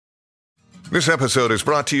This episode is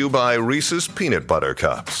brought to you by Reese's Peanut Butter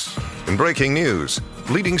Cups. In breaking news,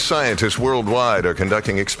 leading scientists worldwide are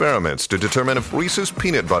conducting experiments to determine if Reese's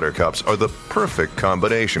Peanut Butter Cups are the perfect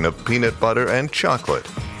combination of peanut butter and chocolate.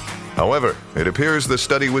 However, it appears the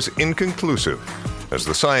study was inconclusive, as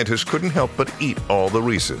the scientists couldn't help but eat all the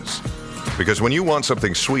Reese's. Because when you want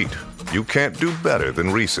something sweet, you can't do better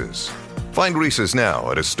than Reese's. Find Reese's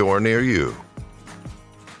now at a store near you.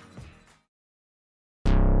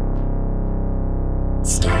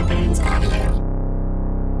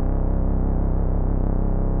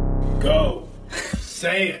 Go.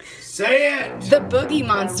 Say it. Say it. The Boogie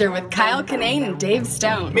Monster with Kyle Kinane and Dave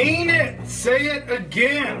Stone. Mean it. Say it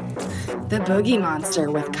again. The Boogie Monster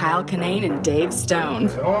with Kyle Kinane and Dave Stone.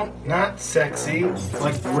 Oh, not sexy,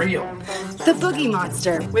 like real. The Boogie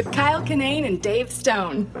Monster with Kyle Kinane and Dave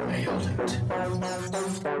Stone. Nailed it.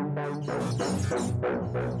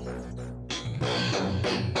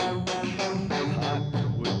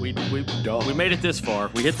 We made it this far.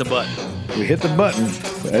 We hit the button. We hit the button.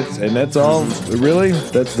 That's all. Really,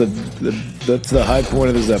 that's the high point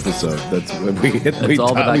of this episode. We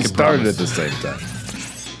started at the same time.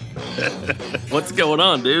 What's going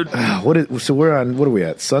on, dude? So we're on. What are we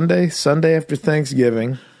at? Sunday after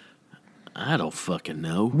Thanksgiving. I don't fucking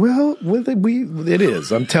know. Well, it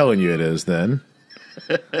is. I'm telling you, it is. Then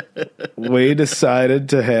we decided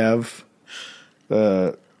to have.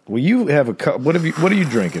 Well, you have a cup. What are you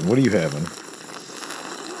drinking? What are you having?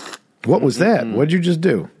 What was that? What did you just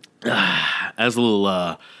do? As a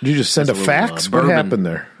little. Did you just send a fax? What happened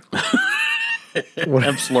there?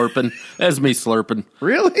 I'm slurping. That's me slurping.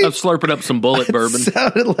 Really? I'm slurping up some bullet bourbon. It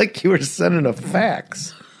sounded like you were sending a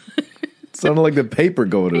fax. It sounded like the paper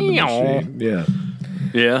going in the machine. Yeah.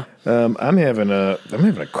 Yeah. I'm having a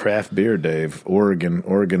craft beer, Dave.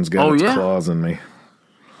 Oregon's got its claws in me.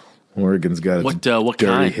 Oregon's got its what dirty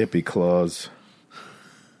kind? hippie claws.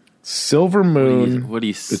 Silver Moon.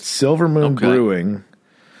 It's Silver Moon Brewing.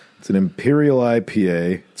 It's an Imperial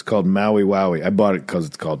IPA. It's called Maui Wowie. I bought it because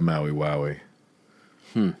it's called Maui Wowie.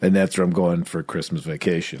 And that's where I'm going for Christmas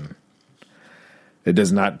vacation. It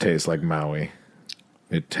does not taste like Maui.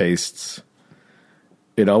 It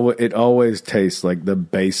always tastes like the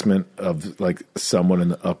basement of like someone in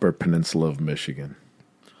the Upper Peninsula of Michigan.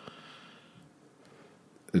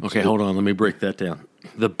 Okay, hold on. Let me break that down.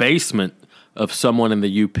 The basement of someone in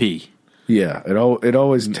the UP. Yeah, it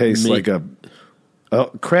always tastes like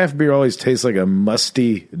craft beer always tastes like a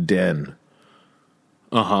musty den.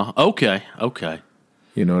 Okay.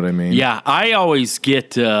 You know what I mean? Yeah, I always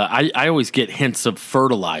get I always get hints of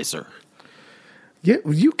fertilizer. Yeah,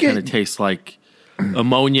 you get kind of tastes like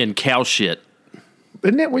ammonia and cow shit.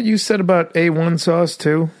 Isn't that what you said about A1 sauce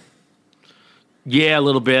too? Yeah, a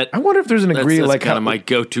little bit. I wonder if there's an ingredient that's like kind of my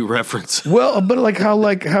go-to reference. Well, but like how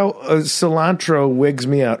cilantro wigs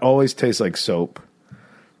me out always tastes like soap.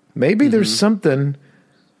 Maybe there's something.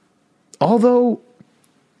 Although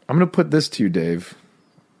I'm going to put this to you, Dave.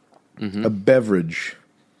 A beverage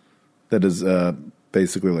that is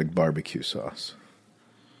basically like barbecue sauce.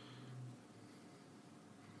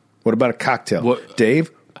 What about a cocktail? Dave,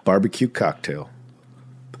 barbecue cocktail.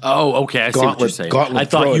 Oh, okay. I see what you're saying. I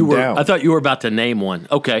thought you were about to name one.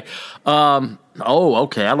 Okay.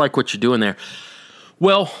 Okay. I like what you're doing there.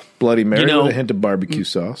 Well, Bloody Mary with a hint of barbecue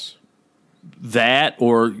sauce. That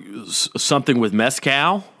or something with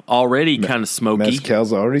mezcal already kind of smoky.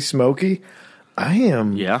 Mezcal's already smoky. I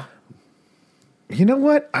am. Yeah. You know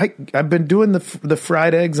what? I've been doing the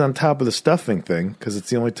fried eggs on top of the stuffing thing because it's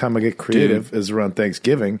the only time I get creative is around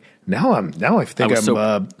Thanksgiving. Now I think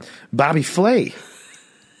I'm Bobby Flay.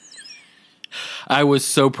 I was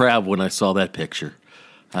so proud when I saw that picture.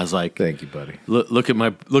 I was like, "Thank you, buddy. Look at my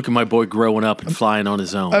boy growing up and flying on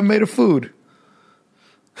his own." I made a food.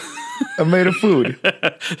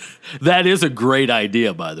 That is a great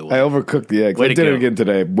idea, by the way. I overcooked the eggs. I did it again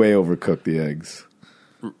today. Way overcooked the eggs.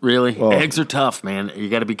 Really? Oh. Eggs are tough, man. You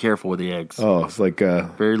got to be careful with the eggs. Oh, it's like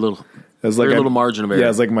very little. It was like very little margin of error. Yeah,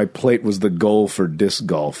 it's like my plate was the goal for disc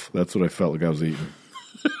golf. That's what I felt like I was eating.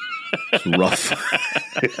 It's rough.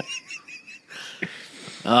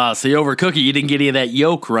 So you overcook it. You didn't get any of that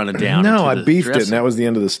yolk running down. No, I beefed it, and that was the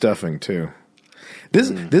end of the stuffing too.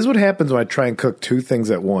 This is what happens when I try and cook two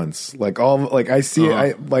things at once.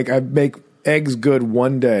 I make eggs good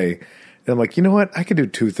one day, and I'm like, you know what? I could do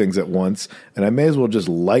two things at once, and I may as well just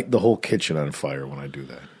light the whole kitchen on fire when I do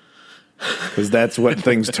that, because that's what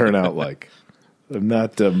things turn out like. I'm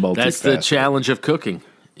not multitasking. That's the challenge of cooking.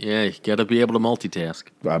 Yeah, you got to be able to multitask.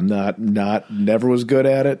 I'm never was good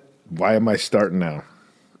at it. Why am I starting now?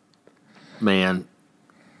 Man,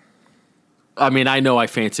 I mean, I know I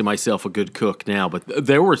fancy myself a good cook now, but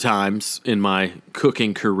there were times in my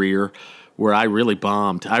cooking career where I really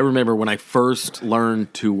bombed. I remember when I first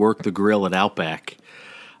learned to work the grill at Outback.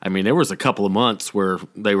 I mean, there was a couple of months where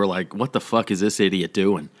they were like, what the fuck is this idiot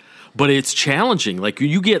doing? But it's challenging. Like,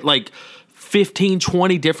 you get like 15,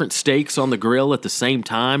 20 different steaks on the grill at the same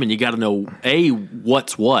time, and you got to know, A,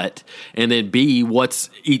 what's what, and then B, what's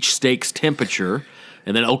each steak's temperature.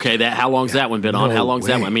 And then, okay, how long's that one been on? How long's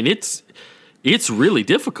that one? I mean, it's really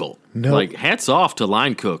difficult. Like, hats off to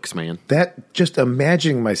line cooks, man. That, just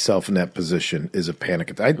imagining myself in that position is a panic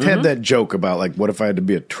attack. I had that joke about, like, what if I had to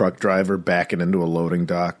be a truck driver backing into a loading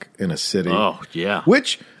dock in a city? Oh, yeah.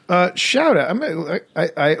 Which, shout out.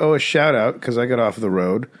 I owe a shout out because I got off the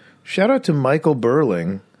road. Shout out to Michael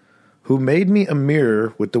Burling, who made me a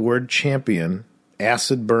mirror with the word champion,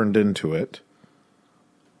 acid burned into it,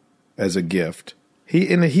 as a gift. He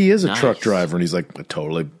is a truck driver, and he's like,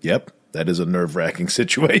 totally, yep. That is a nerve-wracking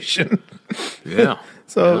situation. Yeah.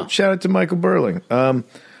 So shout out to Michael Burling.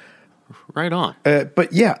 Right on.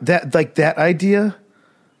 But yeah, that idea,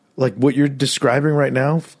 like what you're describing right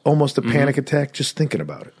now, almost a panic attack just thinking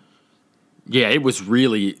about it. Yeah, it was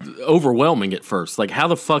really overwhelming at first. Like, how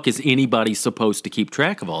the fuck is anybody supposed to keep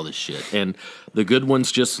track of all this shit? And the good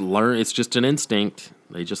ones just learn. It's just an instinct.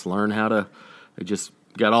 They just learn how to. They just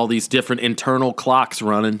got all these different internal clocks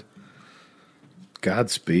running.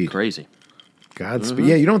 Godspeed. Crazy. Godspeed.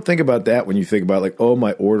 Yeah, you don't think about that when you think about, like, oh,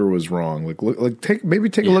 my order was wrong. Maybe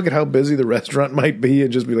take a look at how busy the restaurant might be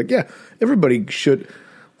and just be like, yeah,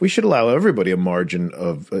 we should allow everybody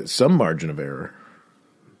some margin of error.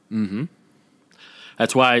 Mm-hmm.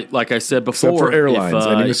 That's why, like I said before, except for airlines,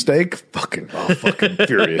 any mistake, fucking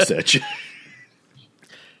furious at you.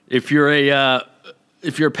 If you're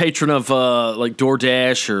a patron of like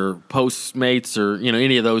DoorDash or Postmates or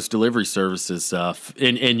any of those delivery services,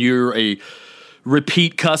 and you're a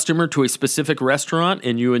repeat customer to a specific restaurant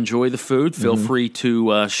and you enjoy the food, feel free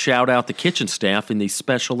to shout out the kitchen staff in these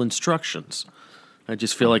special instructions. I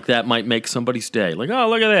just feel like that might make somebody's day. Like, oh,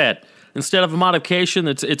 look at that! Instead of a modification,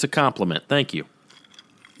 it's a compliment. Thank you.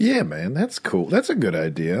 Yeah, man, that's cool. That's a good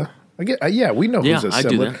idea. We know who's a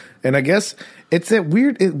similar, and I guess it's that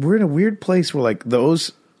weird. We're in a weird place where, like,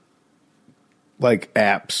 those like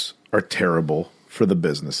apps are terrible for the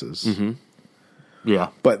businesses. Mm-hmm. Yeah,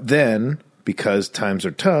 but then because times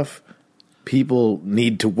are tough, people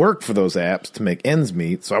need to work for those apps to make ends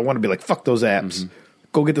meet. So I want to be like, fuck those apps.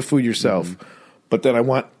 Go get the food yourself. But then I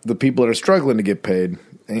want the people that are struggling to get paid.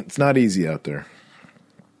 It's not easy out there.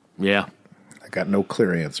 Yeah, I got no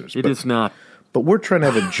clear answers. It is not. But we're trying to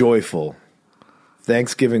have a joyful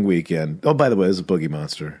Thanksgiving weekend. Oh, by the way, this is Boogie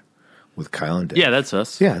Monster with Kyle and Dave. Yeah, that's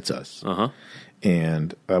us. Yeah, it's us. Uh-huh.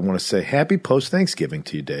 And I want to say happy post-Thanksgiving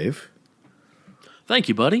to you, Dave. Thank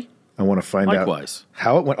you, buddy. I want to find out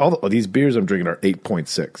how it went. All these beers I'm drinking are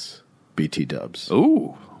 8.6 BT dubs.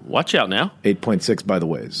 Ooh, watch out now. 8.6 by the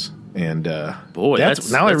ways. And boy,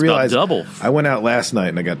 that's I realize double. I went out last night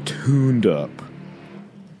and I got tuned up.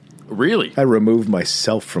 Really? I removed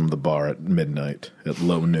myself from the bar at midnight, at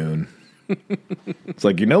low noon. It's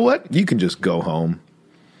like, you know what? You can just go home.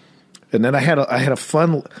 And then I had a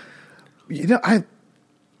fun.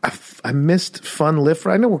 I missed fun lift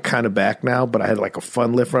ride. I know we're kind of back now, but I had like a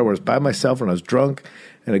fun lift ride where I was by myself and I was drunk,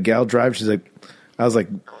 and a gal drives. She's like, I was like,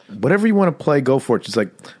 whatever you want to play, go for it. She's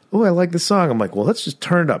like, oh, I like the song. I'm like, well, let's just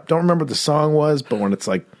turn it up. Don't remember what the song was, but when it's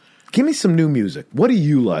like, give me some new music. What do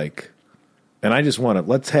you like? And I just want to,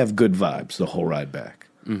 let's have good vibes the whole ride back.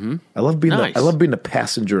 Mm-hmm. I love being a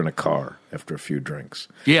passenger in a car after a few drinks.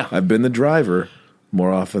 Yeah. I've been the driver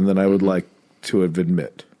more often than I would like to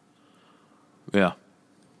admit. Yeah.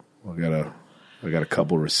 I got a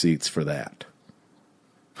couple receipts for that.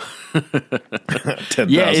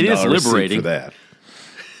 Yeah, it is liberating for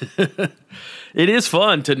that. It is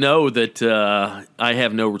fun to know that I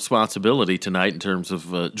have no responsibility tonight in terms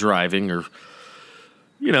of driving or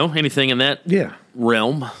anything in that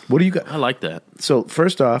realm. What do you got? I like that. So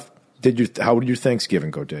first off, how did your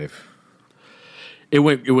Thanksgiving go, Dave? It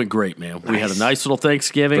went great, man. Nice. We had a nice little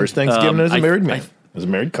Thanksgiving. First Thanksgiving as a married man, as a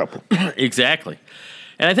married couple. Exactly.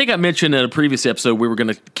 And I think I mentioned in a previous episode we were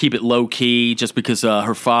going to keep it low key just because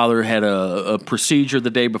her father had a procedure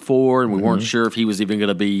the day before, and we weren't sure if he was even going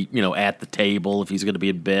to be at the table, if he's going to be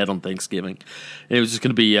in bed on Thanksgiving. And it was just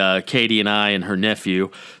going to be Katie and I and her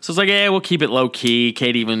nephew. So it's like, yeah, we'll keep it low key.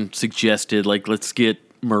 Katie even suggested, like, let's get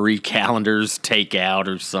Marie Callender's takeout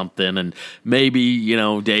or something, and maybe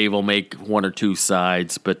Dave will make one or two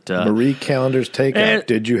sides. But Marie Callender's takeout.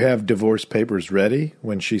 Did you have divorce papers ready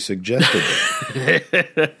when she suggested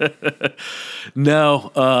it?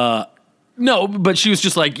 No, No, but she was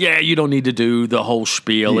just like, yeah, you don't need to do the whole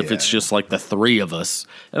spiel if it's just like the three of us.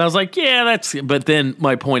 And I was like, yeah, that's. But then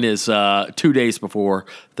my point is, 2 days before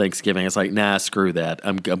Thanksgiving, I was like, nah, screw that.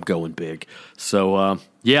 I'm going big. So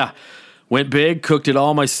yeah, went big, cooked it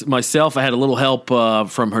all myself. I had a little help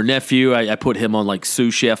from her nephew. I put him on like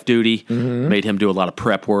sous chef duty, made him do a lot of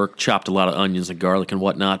prep work, chopped a lot of onions and garlic and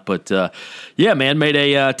whatnot. But yeah, man, made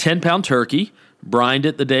a 10-pound turkey, brined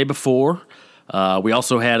it the day before. We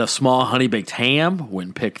also had a small honey baked ham. Went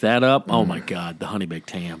and picked that up. Oh my God, the honey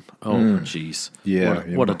baked ham. Oh jeez,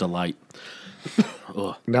 what a delight.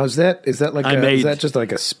 Now is that like is that just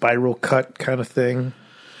like a spiral cut kind of thing?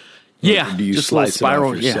 Yeah, or do you just slice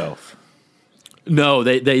spiral, it off yourself? Yeah. No,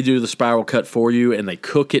 they do the spiral cut for you and they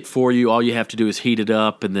cook it for you. All you have to do is heat it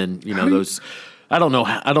up, and then those. I don't know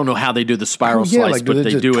how they do the spiral slice, like, but they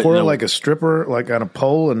they just do it twirl like a stripper, like on a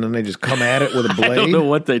pole, and then they just come at it with a blade. I don't know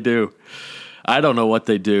what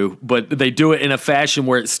they do. But they do it in a fashion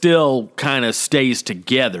where it still kind of stays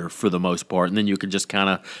together for the most part, and then you can just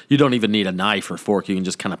you don't even need a knife or fork. You can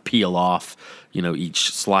just kind of peel off,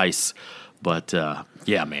 each slice. But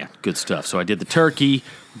yeah, man, good stuff. So I did the turkey,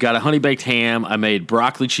 got a honey baked ham. I made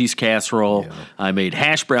broccoli cheese casserole. Yeah. I made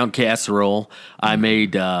hash brown casserole. I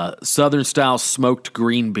made Southern style smoked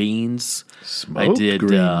green beans. Green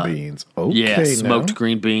beans. Okay, yeah, smoked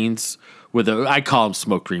green beans. I call them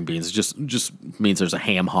smoked green beans. It just means there's a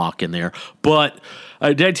ham hock in there. But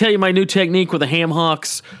did I tell you my new technique with the ham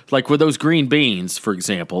hocks? Like with those green beans, for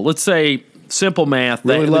example. Let's say simple math.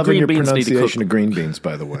 Really the loving green your beans pronunciation of green beans,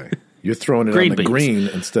 by the way. You're throwing it green on the beans. green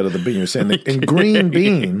instead of the bean. You're saying that in green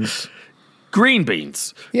beans. Green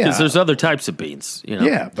beans. Because there's other types of beans.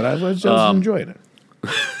 Yeah, but I was just enjoying it.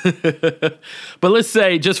 But let's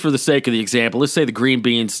say, just for the sake of the example, let's say the green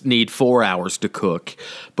beans need 4 hours to cook.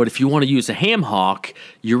 But if you want to use a ham hock,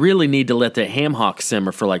 you really need to let that ham hock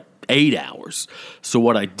simmer for like 8 hours. So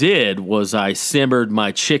what I did was I simmered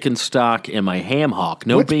my chicken stock and my ham hock.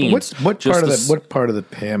 Beans. What part of the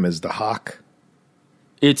ham is the hock?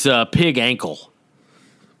 It's a pig ankle.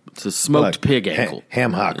 It's a smoked pig ankle.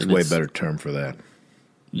 Ham hock's way better term for that.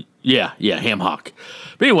 Yeah, ham hock.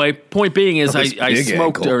 But anyway, point being is I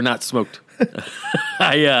smoked ankle. Or not smoked. Let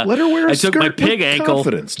her wear a skirt took my pig with ankle.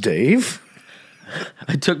 Confidence, Dave.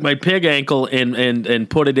 I took my pig ankle and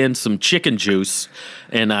put it in some chicken juice,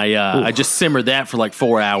 and I just simmered that for like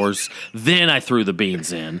 4 hours. Then I threw the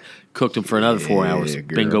beans in, cooked them for another 4 hours.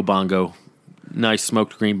 Girl. Bingo bongo. Nice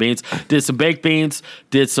smoked green beans. Did some baked beans.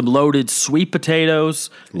 Did some loaded sweet potatoes,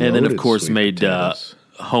 and then of course made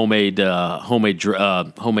homemade. What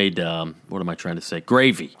am I trying to say?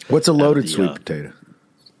 Gravy. What's a loaded sweet potato?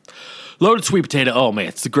 Loaded sweet potato. Oh man,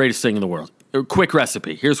 it's the greatest thing in the world. Quick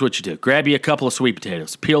recipe. Here's what you do. Grab you a couple of sweet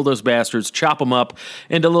potatoes. Peel those bastards. Chop them up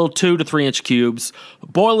into little 2 to 3 inch cubes.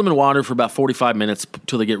 Boil them in water for about 45 minutes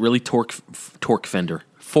till they get really fork tender.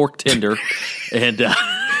 And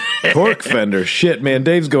torque fender. Shit, man.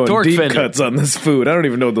 Dave's going deep cuts on this food. I don't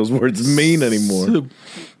even know what those words mean anymore.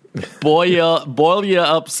 Boil you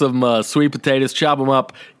up some sweet potatoes, chop them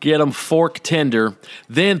up, get them fork tender,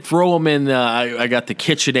 then throw them in. I got the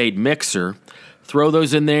KitchenAid mixer. Throw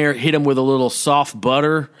those in there, hit them with a little soft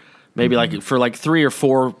butter, maybe like for like 3 or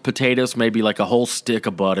 4 potatoes, maybe like a whole stick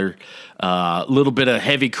of butter, a little bit of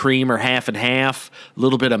heavy cream or half and half, a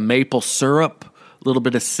little bit of maple syrup, a little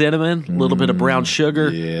bit of cinnamon, a little bit of brown sugar.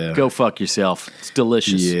 Yeah. Go fuck yourself. It's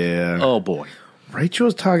delicious. Yeah. Oh, boy. Rachel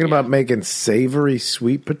was talking about making savory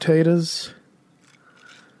sweet potatoes.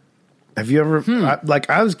 Have you ever,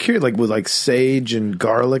 I was curious, like with like sage and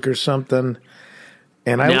garlic or something.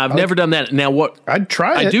 And I've never done that. Now, what I'd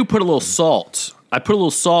try it. I do put a little salt. I put a little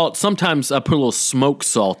salt. Sometimes I put a little smoked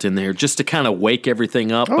salt in there just to kind of wake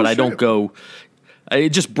everything up. But I don't go. It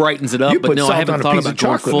just brightens it up. But no, I haven't thought about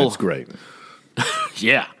going full. That's great.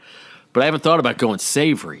 Yeah, but I haven't thought about going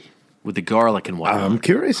savory with the garlic and whatnot. I'm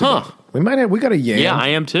curious. About it. We got a yam. Yeah, I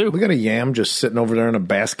am too. We got a yam just sitting over there in a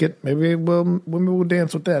basket. Maybe we'll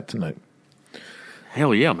dance with that tonight.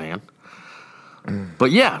 Hell yeah, man. But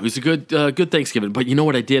yeah, it was a good Thanksgiving. But you know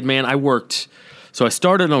what I did, man? I worked. So I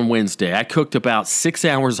started on Wednesday. I cooked about 6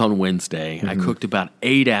 hours on Wednesday. Mm-hmm. I cooked about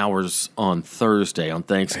 8 hours on Thursday on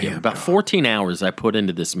Thanksgiving. About 14 hours I put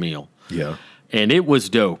into this meal. Yeah. And it was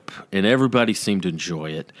dope. And everybody seemed to enjoy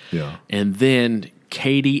it. Yeah. And then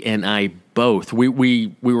Katie and I both,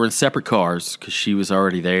 we were in separate cars because she was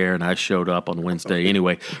already there and I showed up on Wednesday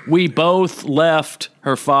anyway. We both left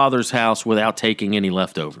her father's house without taking any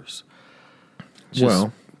leftovers.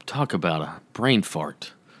 Talk about a brain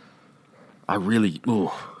fart. I really,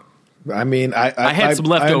 ooh. I mean, I had some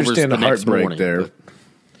leftovers. I understand the next heartbreak morning, there. But,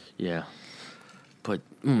 yeah. But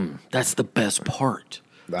that's the best part.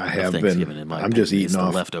 I have Thanksgiving. been. In my I'm just opinion, eating the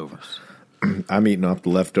off leftovers. I'm eating off the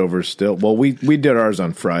leftovers still. Well, we did ours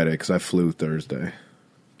on Friday because I flew Thursday.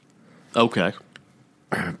 Okay.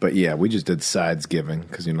 But yeah, we just did Sidesgiving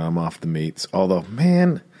because I'm off the meats. Although,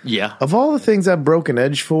 man, Yeah. of all the things I've broken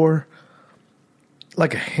edge for,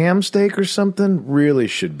 like a ham steak or something really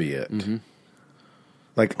should be it. Mm-hmm.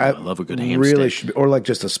 Like I love a good ham really steak. should be, or like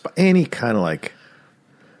just any kind of like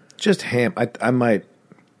just ham. I might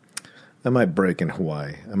break in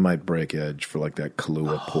Hawaii. I might break edge for like that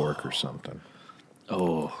Kahlua pork or something.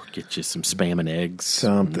 Oh, get you some Spam and eggs.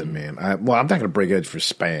 Something, man. I'm not going to break edge for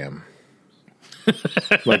Spam.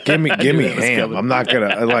 Like, give me ham. I'm not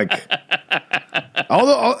gonna like.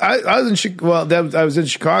 Although I was in I was in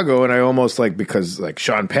Chicago, and I almost because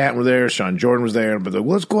Sean Patton was there, Sean Jordan was there, but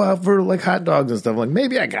let's go out for like hot dogs and stuff. I'm like,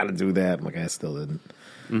 maybe I got to do that. I'm like, I still didn't.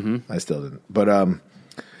 Mm-hmm. I still didn't. But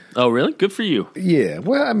oh, really? Good for you. Yeah.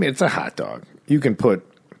 Well, I mean, it's a hot dog. You can put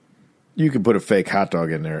a fake hot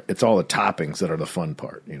dog in there. It's all the toppings that are the fun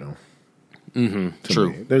part, Mm-hmm. True.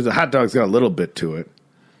 Me. There's a hot dog's got a little bit to it,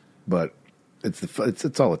 but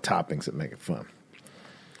it's all the toppings that make it fun.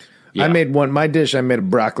 Yeah. I made a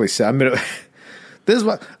broccoli salad.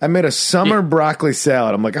 I made a summer broccoli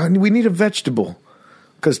salad. I'm like, we need a vegetable.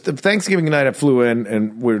 Because Thanksgiving night I flew in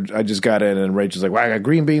and I just got in and Rachel's like, well, I got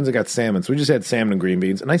green beans, I got salmon. So we just had salmon and green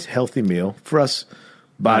beans. A nice healthy meal for us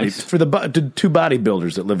for the two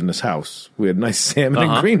bodybuilders that live in this house. We had a nice salmon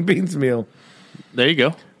and green beans meal. There you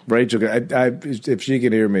go. Rachel, if she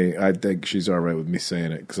can hear me, I think she's all right with me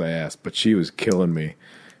saying it because I asked. But she was killing me.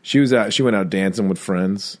 She went out dancing with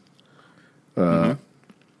friends.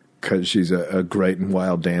 Because she's a great and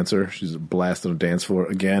wild dancer. She's a blast on a dance floor.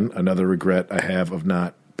 Again, another regret I have of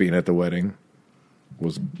not being at the wedding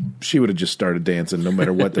was she would have just started dancing no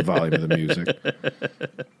matter what the volume of the music.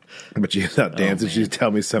 But she was out dancing. She'd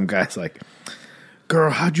tell me some guy's like,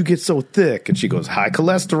 girl, how'd you get so thick? And she goes, high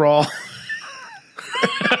cholesterol.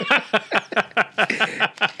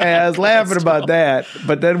 And I was laughing about that,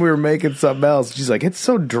 but then we were making something else. She's like, it's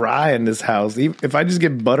so dry in this house. If I just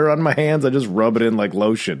get butter on my hands, I just rub it in like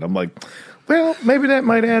lotion. I'm like, well, maybe that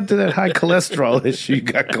might add to that high cholesterol issue you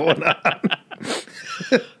got going on.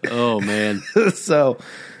 Oh, man. So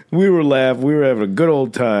we were laughing. We were having a good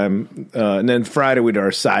old time. And then Friday we did our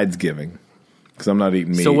Sidesgiving because I'm not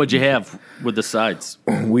eating meat. So what'd you have with the sides?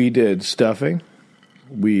 We did stuffing.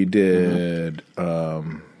 We did...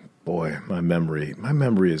 boy, my memory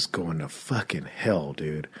is going to fucking hell,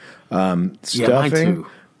 dude. Stuffing,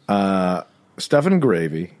 stuffing and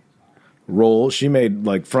gravy, rolls. She made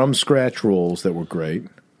from scratch rolls that were great.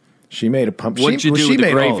 She made a pump. What'd you do with the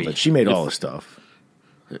made gravy? all of it. She made all the stuff.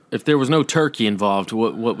 If there was no turkey involved,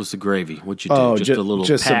 what was the gravy? What'd you do? Oh, just a little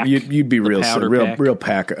pack? You'd be real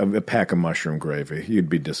pack? a pack of mushroom gravy. You'd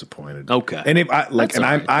be disappointed. Okay, and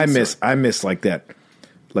I miss like that.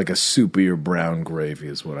 Like a soupier brown gravy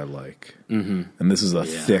is what I like. Mm-hmm. And this is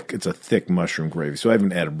it's a thick mushroom gravy. So I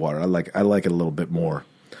haven't added water. I like it a little bit more.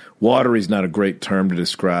 Watery is not a great term to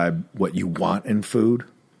describe what you want in food.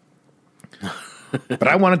 But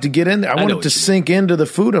I want it to get in there. I want it to sink into the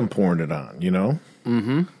food I'm pouring it on,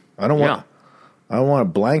 Mm-hmm. I don't want a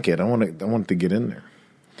blanket. I want it to get in there.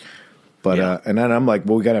 But and then I'm like,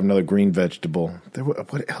 well, we got to have another green vegetable.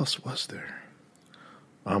 What else was there?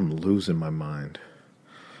 I'm losing my mind.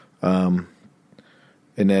 And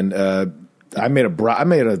then I made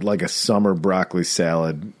a summer broccoli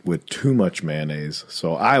salad with too much mayonnaise.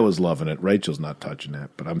 So I was loving it. Rachel's not touching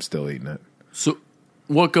it, but I'm still eating it. So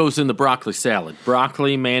what goes in the broccoli salad?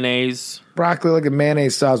 Broccoli, mayonnaise? Broccoli, like a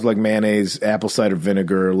mayonnaise sauce, like mayonnaise, apple cider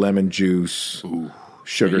vinegar, lemon juice,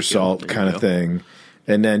 sugar, salt kind of thing.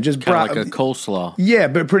 And then just like a coleslaw. Yeah,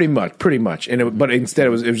 but pretty much. And but instead it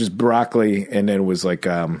was just broccoli, and then it was like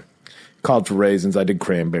called for raisins. I did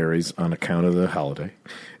cranberries on account of the holiday,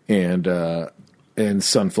 and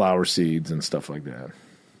sunflower seeds and stuff like that.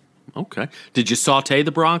 Okay. Did you saute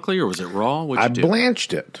the broccoli or was it raw? I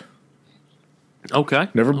blanched it. Okay.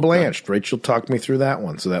 Never blanched. Rachel talked me through that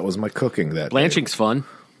one, so that was my cooking that Blanching's day. Fun.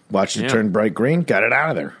 Watched it turn bright green, got it out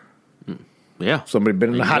of there. Yeah. Somebody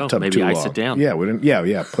been in the hot tub Maybe too long. ice it down. Yeah, we didn't.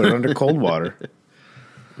 Yeah. Put it under cold water.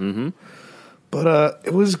 Mm-hmm. But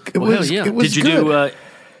it was. It was. Did you do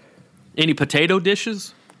any potato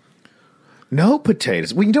dishes? No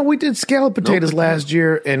potatoes. We did scallop potatoes last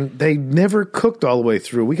year, and they never cooked all the way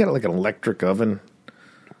through. We got like an electric oven.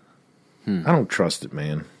 I don't trust it,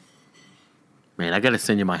 man. Man, I got to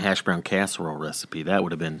send you my hash brown casserole recipe. That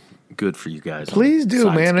would have been good for you guys. Please do,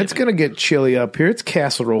 man. It's going to get chilly up here. It's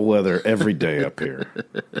casserole weather every day up here.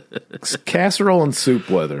 It's casserole and soup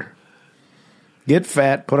weather. Get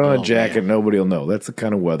fat, put on a jacket, nobody will know. That's the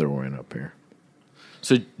kind of weather we're in up here.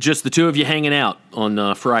 So just the two of you hanging out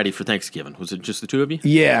on Friday for Thanksgiving. Was it just the two of you?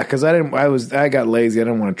 Yeah, because I got lazy. I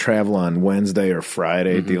didn't want to travel on Wednesday or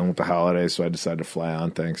Friday dealing with the holidays, so I decided to fly on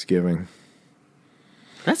Thanksgiving.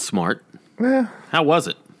 That's smart. Yeah, How was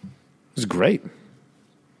it? it was great.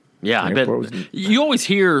 Yeah, I bet. You always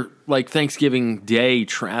hear like Thanksgiving Day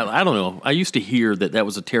travel. I don't know. I used to hear that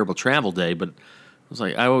was a terrible travel day, but I was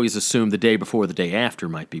like, I always assumed the day before, the day after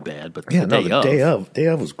might be bad, but Yeah, the day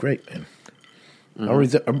of was great, man.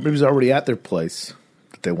 It was already at their place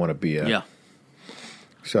that they want to be at. Yeah.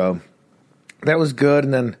 So that was good.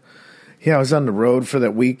 And then, I was on the road for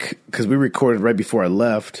that week because we recorded right before I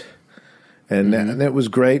left. And it was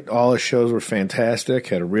great. All the shows were fantastic.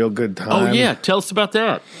 Had a real good time. Oh, yeah. Tell us about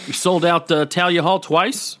that. You sold out Talia Hall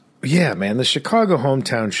twice? Yeah, man. The Chicago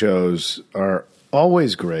hometown shows are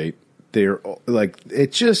always great. They're like,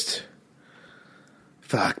 it just,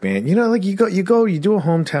 fuck, man. You know, like you do a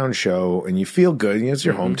hometown show and you feel good. You know, it's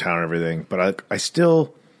your hometown and everything. But I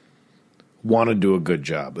still want to do a good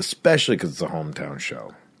job, especially because it's a hometown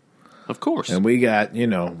show. Of course. And we got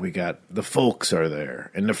the folks are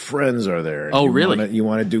there and the friends are there. And oh, really? You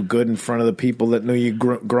want to do good in front of the people that knew you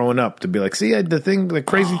growing up to be like, see, the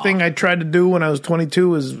crazy thing I tried to do when I was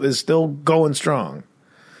 22 is still going strong.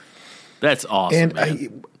 That's awesome.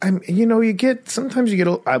 And sometimes you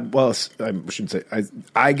get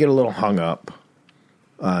I get a little hung up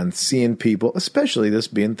on seeing people, especially this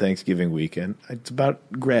being Thanksgiving weekend. It's about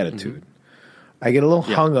gratitude. I get a little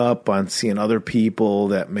hung up on seeing other people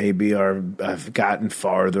that maybe have gotten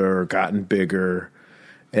farther or gotten bigger,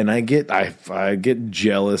 and I get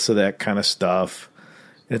jealous of that kind of stuff.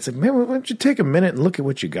 And it's like, man, why don't you take a minute and look at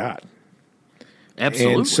what you got?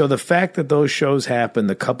 Absolutely. And so the fact that those shows happened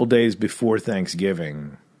a couple days before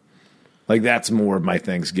Thanksgiving, like that's more of my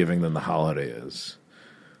Thanksgiving than the holiday is.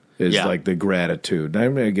 Like the gratitude.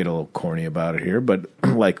 I'm going to get a little corny about it here, but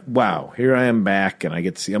like, wow, here I am back, and I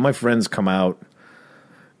get to see all my friends come out,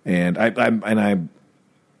 and I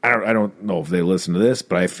don't know if they listen to this,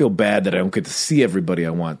 but I feel bad that I don't get to see everybody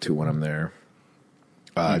I want to when I'm there.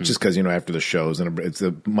 Just because, after the shows, and it's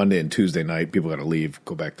a Monday and Tuesday night, people got to leave,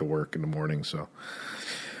 go back to work in the morning. So,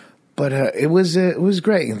 but it was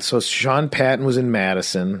great. And so Sean Patton was in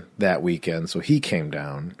Madison that weekend, so he came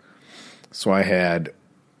down. So I had,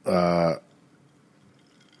 I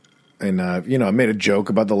made a joke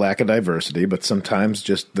about the lack of diversity, but sometimes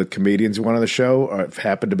just the comedians who went on the show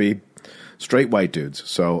happen to be straight white dudes.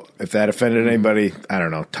 So if that offended anybody, I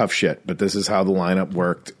don't know, tough shit. But this is how the lineup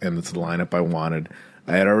worked, and it's the lineup I wanted.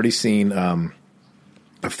 I had already seen a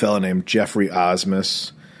fella named Jeffrey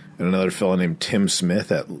Osmus and another fella named Tim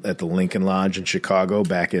Smith at the Lincoln Lodge in Chicago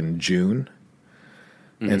back in June.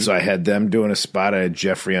 And so I had them doing a spot. I had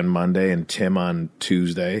Jeffrey on Monday and Tim on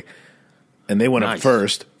Tuesday. And they went up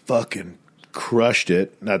first, fucking crushed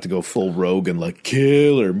it. Not to go full rogue and like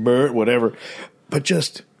kill or murder, whatever. But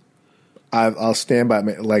just, I'll stand by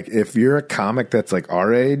me. Like, if you're a comic that's like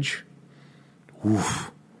our age,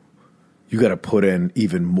 oof, you got to put in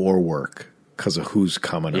even more work because of who's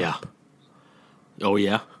coming up. Oh,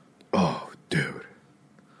 yeah? Oh, dude.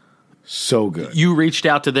 So good. You reached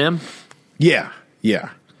out to them? Yeah.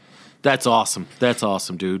 That's awesome. That's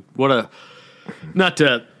awesome, dude. Not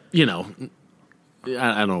to, I don't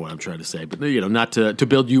know what I'm trying to say, but, not to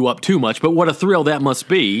build you up too much, but what a thrill that must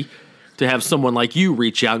be to have someone like you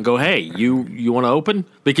reach out and go, hey, you want to open?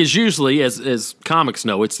 Because usually, as comics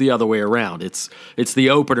know, it's the other way around. It's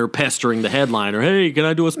the opener pestering the headliner. Hey, can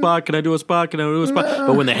I do a spot? Can I do a spot? Can I do a spot?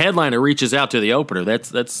 But when the headliner reaches out to the opener,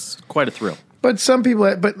 that's quite a thrill. But some people,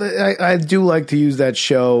 I do like to use that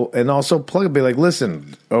show and also plug and be like,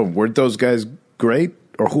 listen, weren't those guys great?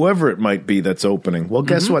 Or whoever it might be that's opening. Well,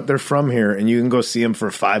 guess what? They're from here, and you can go see them for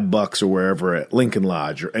 $5 or wherever at Lincoln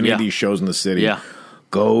Lodge or any of these shows in the city. Yeah.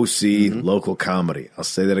 Go see local comedy. I'll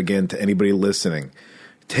say that again to anybody listening.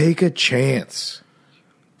 Take a chance.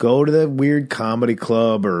 Go to the weird comedy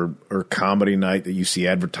club or comedy night that you see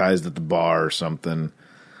advertised at the bar or something.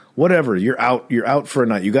 Whatever. You're out for a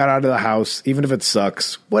night. You got out of the house, even if it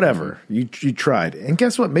sucks. Whatever. You tried. And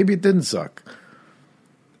guess what? Maybe it didn't suck.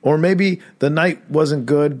 Or maybe the night wasn't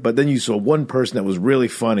good, but then you saw one person that was really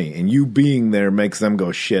funny, and you being there makes them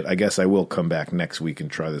go, shit, I guess I will come back next week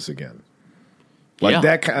and try this again. Like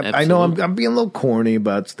that kind of, I know I'm being a little corny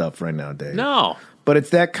about stuff right now, Dave. No. But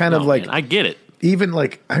it's that kind of like, man, I get it. Even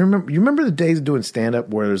like, you remember the days of doing stand up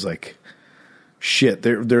where there's like, shit,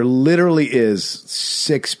 there literally is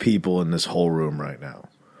 6 people in this whole room right now.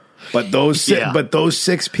 But those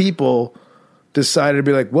 6 people decided to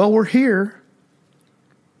be like, well, we're here.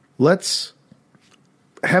 Let's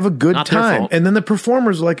have a good time. And then the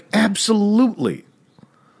performers are like, absolutely.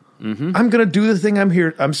 I'm going to do the thing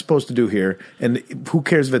I'm supposed to do here. And who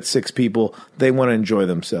cares if it's 6 people? They want to enjoy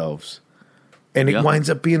themselves. And it winds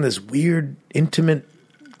up being this weird, intimate,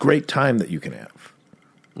 great time that you can have.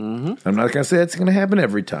 I'm not going to say that's going to happen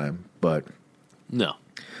every time, but... No.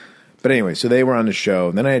 But anyway, so they were on the show.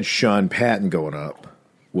 And then I had Sean Patton going up,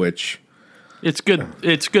 which... It's good.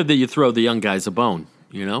 It's good that you throw the young guys a bone,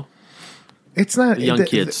 you know? It's not... The young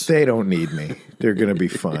kids. They don't need me. They're going to be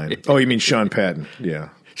fine. Oh, you mean Sean Patton? Yeah.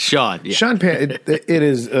 Sean, yeah. Sean Patton. It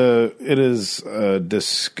is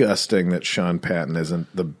disgusting that Sean Patton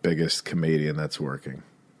isn't the biggest comedian that's working.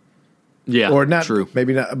 Yeah, or not. True.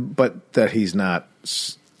 Maybe not, but that he's not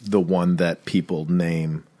the one that people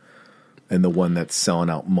name and the one that's selling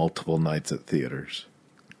out multiple nights at theaters.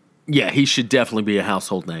 Yeah, he should definitely be a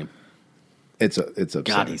household name. It's upsetting.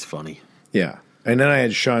 God, he's funny. Yeah, and then I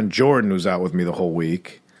had Sean Jordan, who's out with me the whole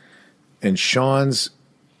week, and Sean's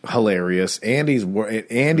hilarious. Andy's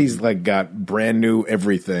like got brand new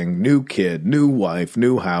everything, new kid, new wife,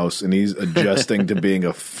 new house, and he's adjusting to being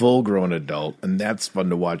a full grown adult, and that's fun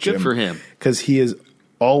to watch. Good for him, because he is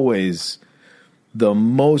always the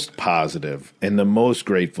most positive and the most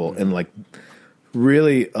grateful, and like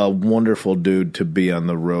really a wonderful dude to be on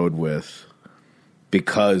the road with.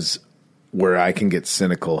 Because where I can get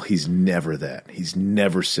cynical, he's never that. He's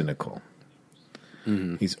never cynical.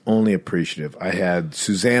 He's only appreciative. I had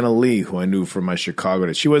Susanna Lee, who I knew from my Chicago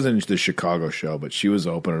days. She wasn't in the Chicago show, but she was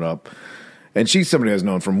opening up. And she's somebody I was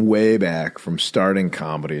known from way back, from starting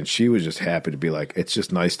comedy. And she was just happy to be like, it's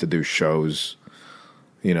just nice to do shows.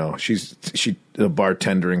 You know, she's a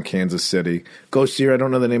bartender in Kansas City. Go see her. I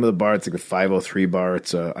don't know the name of the bar. It's like the 503 bar.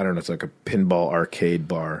 It's it's like a pinball arcade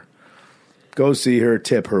bar. Go see her,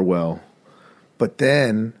 tip her well. But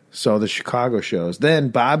then saw the Chicago shows. Then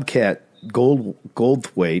Bobcat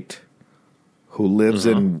Goldthwait, who lives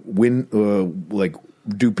in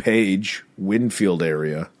DuPage, Winfield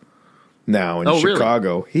area now in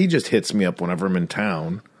Chicago. Really? He just hits me up whenever I'm in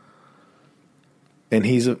town, and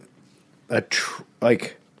he's a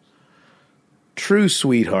true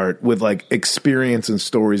sweetheart with like experience and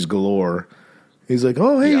stories galore. He's like,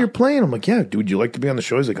 "Oh, hey, you're playing." I'm like, "Yeah, dude, would you like to be on the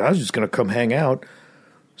show?" He's like, "I was just gonna come hang out."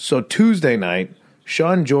 So Tuesday night,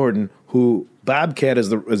 Sean Jordan, who Bobcat is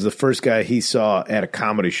the first guy he saw at a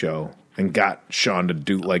comedy show and got Sean to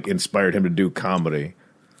do, like, inspired him to do comedy.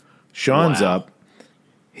 Sean's up.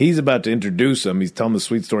 He's about to introduce him. He's telling the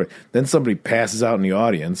sweet story. Then somebody passes out in the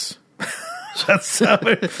audience. So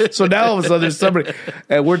now all of a sudden there's somebody,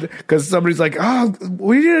 and because somebody's like, "Oh,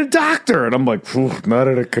 we need a doctor," and I'm like, "Not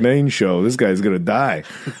at a Canaan show. This guy's gonna die."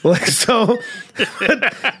 Like so.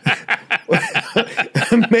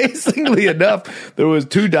 Amazingly enough, there was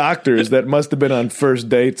 2 doctors that must have been on first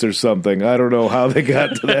dates or something. I don't know how they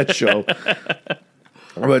got to that show.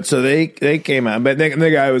 But so they came out, but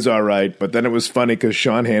the guy was all right. But then it was funny because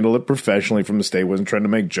Sean handled it professionally from the stage, wasn't trying to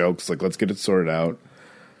make jokes. Like, let's get it sorted out.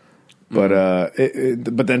 But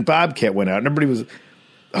but then Bobcat went out, and everybody was.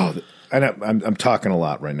 I'm talking a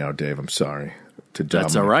lot right now, Dave. I'm sorry to dominate.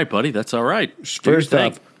 That's all right, buddy. That's all right. First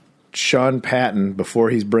off, Sean Patton, before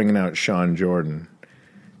he's bringing out Sean Jordan,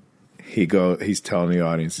 he's telling the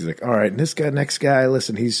audience, he's like, "All right, and next guy,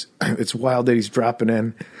 listen, it's wild that he's dropping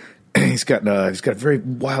in. He's got a very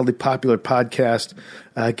wildly popular podcast.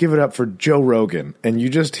 Give it up for Joe Rogan." And you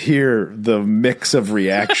just hear the mix of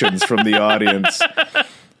reactions from the audience.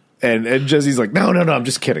 And he's like, no, I'm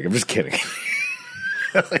just kidding.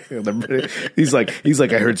 he's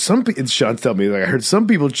like, I heard some people, Sean's telling me, like, I heard some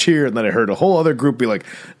people cheer, and then I heard a whole other group be like,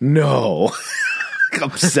 no,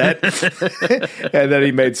 upset. And then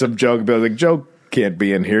he made some joke about, like, Joe can't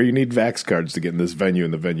be in here. You need Vax cards to get in this venue,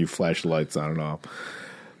 and the venue flash lights on and off.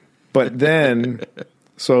 But then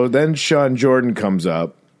Sean Jordan comes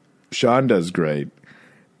up. Sean does great.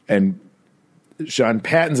 And Sean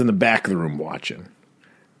Patton's in the back of the room watching.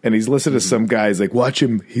 And he's listening to some guys like, watch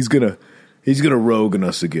him. He's gonna rogue on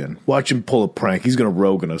us again. Watch him pull a prank. He's gonna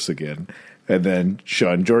rogue on us again. And then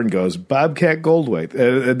Sean Jordan goes, "Bobcat Goldthwait."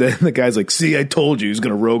 And then the guy's like, "See, I told you he's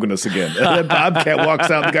gonna rogue on us again." And then Bobcat walks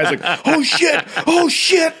out. And the guy's like, "Oh shit! Oh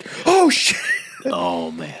shit! Oh shit!" Oh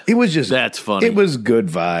man, it was just that's funny. It was good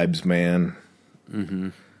vibes, man. Mm-hmm.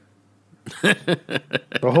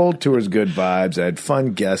 The whole tour is good vibes. I had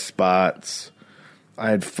fun guest spots. I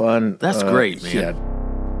had fun. That's great, man. Yeah.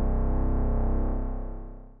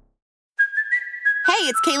 Hey,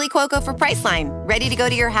 it's Kaylee Cuoco for Priceline. Ready to go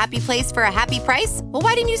to your happy place for a happy price? Well,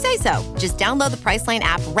 why didn't you say so? Just download the Priceline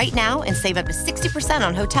app right now and save up to 60%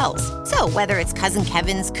 on hotels. So whether it's Cousin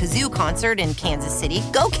Kevin's Kazoo Concert in Kansas City,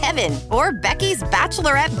 go Kevin, or Becky's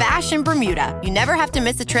Bachelorette Bash in Bermuda, you never have to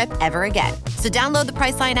miss a trip ever again. So download the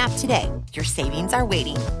Priceline app today. Your savings are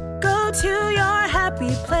waiting. Go to your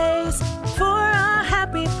happy place for a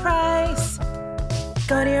happy price.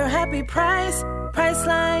 Go to your happy price,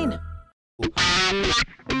 Priceline.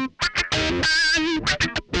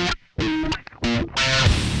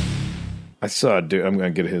 I saw a dude. I'm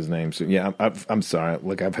going to get his name soon. Yeah, I'm sorry.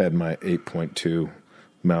 Look, I've had my 8.2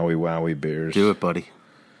 Maui Wowie beers. Do it, buddy.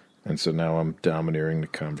 And so now I'm domineering the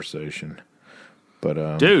conversation.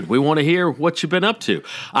 But dude, we want to hear what you've been up to.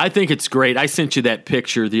 I think it's great. I sent you that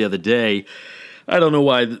picture the other day. I don't know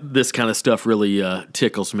why this kind of stuff really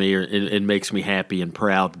tickles me and makes me happy and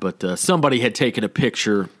proud, but somebody had taken a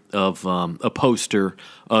picture of a poster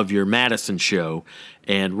of your Madison show,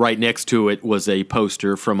 and right next to it was a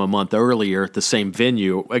poster from a month earlier at the same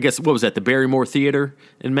venue. I guess, what was that, the Barrymore Theater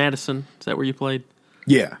in Madison? Is that where you played?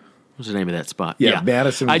 Yeah. What's the name of that spot? Yeah,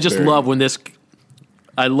 Madison. I just love when this...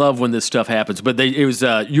 I love when this stuff happens, but it was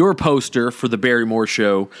your poster for the Barrymore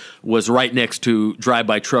show was right next to Drive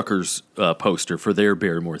By Truckers' poster for their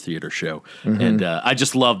Barrymore Theater show, and I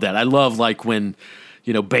just love that. I love like when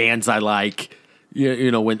bands I like,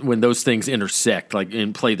 when those things intersect, like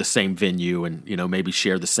and play the same venue, and maybe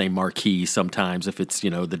share the same marquee sometimes if it's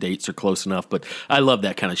the dates are close enough. But I love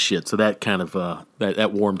that kind of shit. So that kind of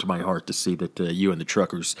that warmed my heart to see that you and the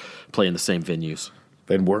Truckers play in the same venues.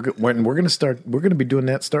 And we're going to start. We're going to be doing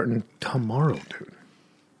that starting tomorrow, dude.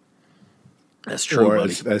 That's true, or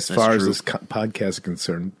buddy. As far as this podcast is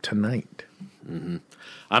concerned, tonight. Mm-hmm.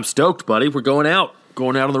 I'm stoked, buddy. We're going out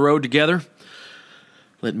on the road together.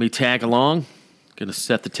 Let me tag along. Going to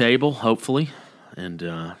set the table, hopefully, and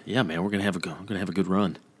yeah, man, we're going to have a good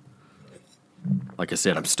run. Like I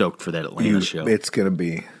said, I'm stoked for that Atlanta show. It's going to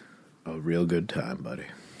be a real good time, buddy.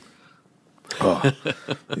 Oh,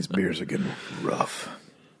 these beers are getting rough.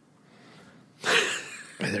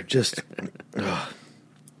 They're just... You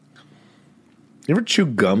ever chew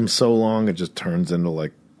gum so long it just turns into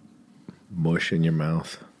like mush in your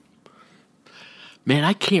mouth? Man,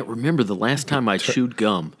 I can't remember the last time I chewed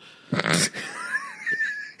gum.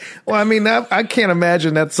 Well, I mean, I can't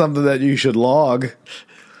imagine that's something that you should log.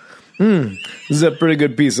 This is a pretty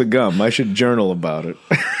good piece of gum. I should journal about it.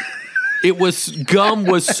 Gum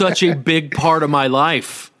was such a big part of my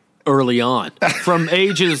life early on. From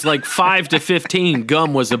ages like 5 to 15,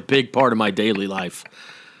 gum was a big part of my daily life.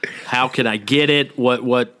 How can I get it? What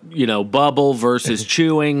bubble versus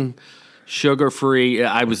chewing, sugar-free.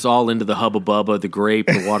 I was all into the Hubba Bubba, the grape,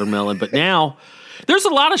 the watermelon. But now, there's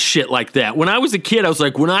a lot of shit like that. When I was a kid, I was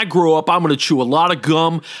like, when I grow up, I'm going to chew a lot of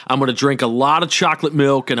gum, I'm going to drink a lot of chocolate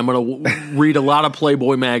milk, and I'm going to read a lot of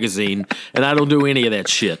Playboy magazine, and I don't do any of that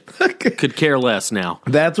shit. Could care less now.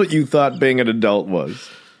 That's what you thought being an adult was.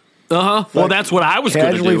 Uh-huh. Well, that's what I was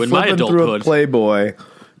going to do in my adulthood. Through a Playboy,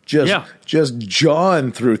 just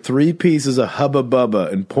jawing through 3 pieces of Hubba Bubba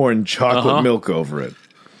and pouring chocolate milk over it.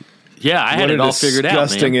 Yeah, I had it all figured out, man. What a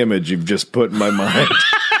disgusting image you've just put in my mind.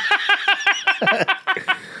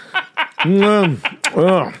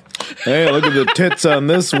 Hey, look at the tits on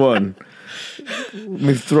this one. Let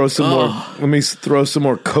me throw some more. Let me throw some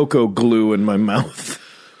more cocoa glue in my mouth.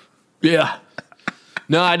 Yeah.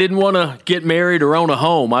 No, I didn't want to get married or own a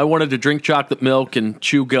home. I wanted to drink chocolate milk and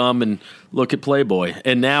chew gum and look at Playboy.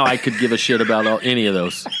 And now I could give a shit about any of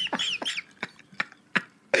those.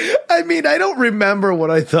 I mean, I don't remember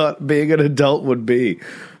what I thought being an adult would be.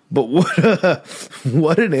 But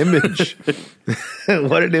what an image.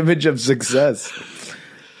 What an image of success.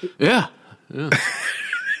 Yeah.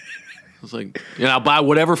 It's like, I'll buy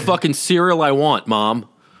whatever fucking cereal I want, Mom.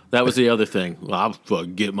 That was the other thing. Well, I'll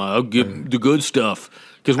get the good stuff.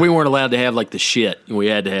 Because we weren't allowed to have like the shit. We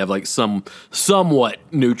had to have like some somewhat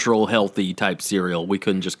neutral, healthy type cereal. We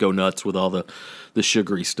couldn't just go nuts with all the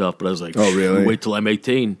sugary stuff. But I was like, oh, really? You wait till I'm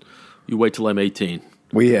 18. You wait till I'm 18.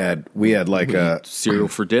 We had like a cereal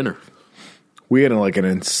for dinner. We had like an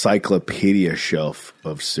encyclopedia shelf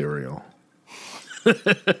of cereal.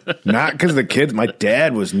 Not because the kids. My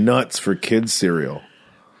dad was nuts for kids cereal.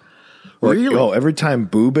 Like, really? Every time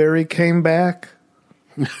Boo Berry came back,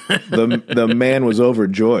 the man was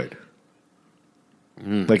overjoyed.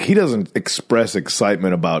 Like he doesn't express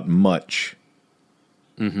excitement about much.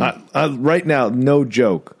 Mm-hmm. Right now, no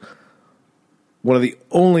joke. One of the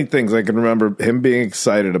only things I can remember him being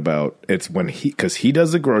excited about, it's when because he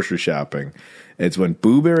does the grocery shopping. It's when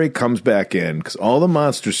Boo Berry comes back in, because all the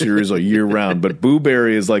Monster cereals are year round, but Boo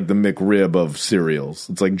Berry is like the McRib of cereals.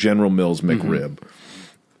 It's like General Mills McRib.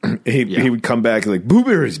 Mm-hmm. He would come back and like, Boo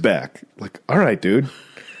Berry's back. Like, all right, dude.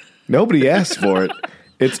 Nobody asked for it.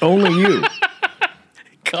 It's only you.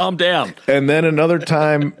 Calm down. And then another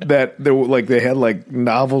time that they had like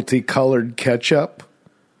novelty colored ketchup.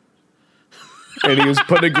 And he was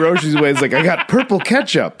putting groceries away. He's like, I got purple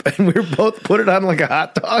ketchup. And we were both put it on like a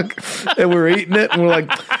hot dog. And we were eating it. And we're like,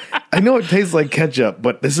 I know it tastes like ketchup,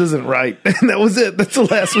 but this isn't right. And that was it. That's the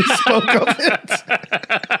last we spoke of it.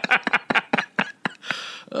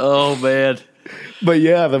 Oh, man. But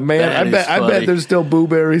yeah, the man, That I is bet funny. there's still Boo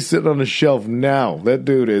Berries sitting on the shelf now. That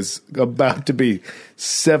dude is about to be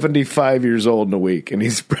 75 years old in a week. And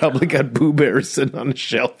he's probably got Boo Berries sitting on the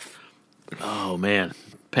shelf. Oh, man.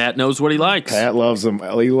 Pat knows what he likes. Pat loves them.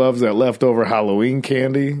 He loves that leftover Halloween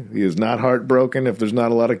candy. He is not heartbroken if there's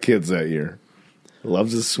not a lot of kids that year. He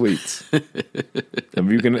loves his sweets.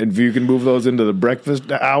 if you can move those into the breakfast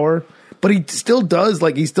hour, but he still does.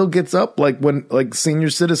 Like he still gets up like senior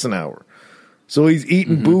citizen hour. So he's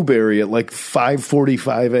eating Boo Berry at like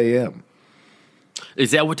 5:45 a.m.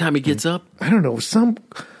 Is that what time he gets up? I don't know.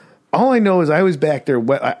 All I know is I was back there.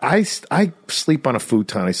 I sleep on a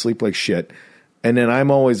futon. I sleep like shit. And then I'm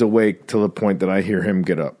always awake till the point that I hear him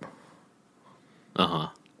get up. Uh-huh.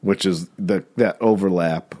 Which is that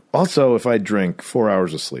overlap. Also, if I drink, 4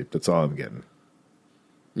 hours of sleep. That's all I'm getting.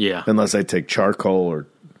 Yeah. Unless I take charcoal or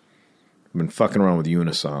I've been fucking around with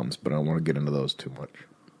Unisoms, but I don't want to get into those too much.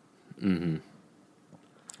 Mm-hmm.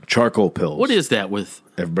 Charcoal pills. What is that with...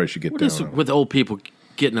 Everybody should get What down is on. with old people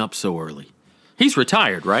getting up so early? He's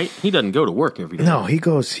retired, right? He doesn't go to work every day. No, he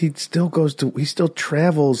still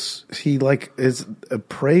travels. He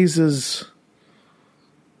appraises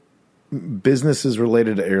businesses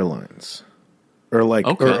related to airlines. Or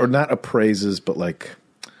or not appraises, but like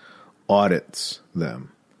audits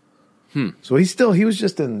them. So he was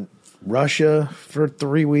just in Russia for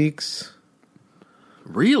 3 weeks.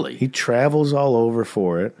 Really? He travels all over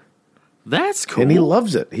for it. That's cool. And he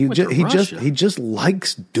loves it. He Went to Russia. just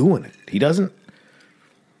likes doing it. He doesn't.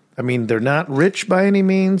 I mean, they're not rich by any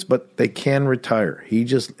means, but they can retire. He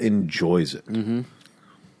just enjoys it. Mm-hmm.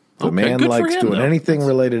 The man good for likes him, doing though. anything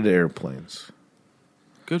related to airplanes.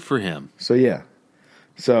 Good for him. So yeah,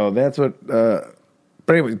 so that's what. But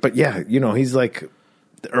anyway, but yeah, he's like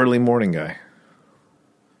the early morning guy.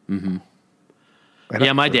 Mm-hmm.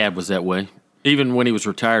 Yeah, my dad was that way. Even when he was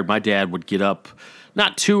retired, my dad would get up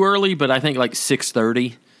not too early, but I think like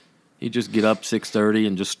 6:30. He'd just get up 6:30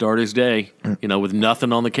 and just start his day, with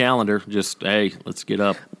nothing on the calendar. Just, hey, let's get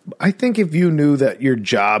up. I think if you knew that your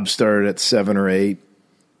job started at 7 or 8,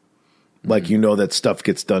 like that stuff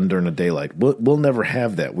gets done during the daylight. We'll never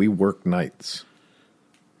have that. We work nights.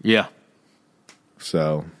 Yeah.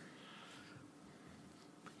 So.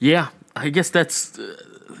 Yeah, I guess that's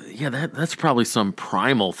that's probably some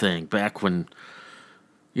primal thing back when,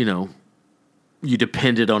 you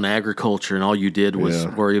depended on agriculture and all you did was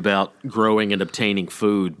worry about growing and obtaining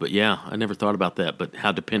food. But yeah, I never thought about that, but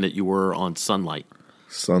how dependent you were on sunlight.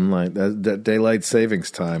 Sunlight, that daylight savings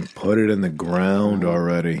time. Put it in the ground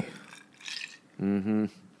already. Mm-hmm.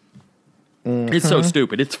 It's so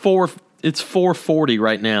stupid. It's 4:40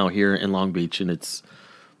 right now here in Long Beach, and it's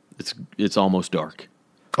almost dark.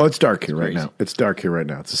 Oh, it's dark here right now. It's dark here right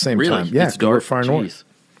now. It's the same Really? time. Yeah, It's dark? we're far north.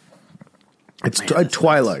 It's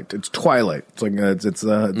twilight. It's twilight. It's like it's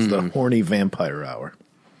the horny vampire hour.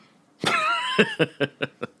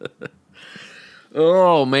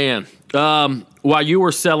 Oh man! While you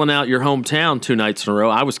were selling out your hometown 2 nights in a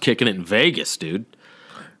row, I was kicking it in Vegas, dude.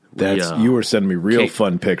 You were sending me real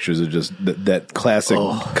fun pictures of just that classic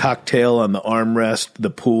cocktail on the armrest, the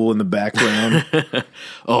pool in the background.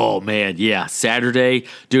 Oh man, yeah. Saturday,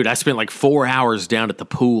 dude, I spent like 4 hours down at the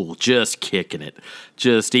pool just kicking it.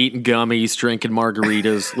 Just eating gummies, drinking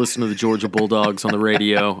margaritas, listening to the Georgia Bulldogs on the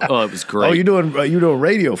radio. Oh, it was great. Oh, you're doing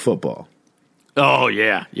radio football. Oh,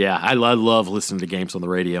 yeah. I love listening to games on the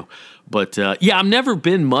radio. But, I've never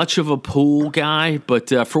been much of a pool guy. But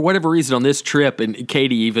for whatever reason on this trip, and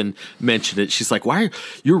Katie even mentioned it, she's like,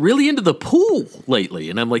 you're really into the pool lately?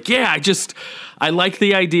 And I'm like, yeah, I like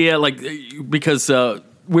the idea, because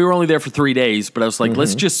we were only there for 3 days. But I was like,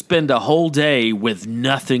 let's just spend a whole day with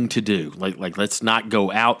nothing to do. Like let's not go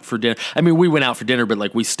out for dinner. I mean, we went out for dinner,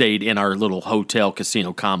 but we stayed in our little hotel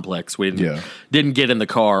casino complex. We didn't get in the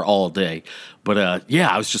car all day. But,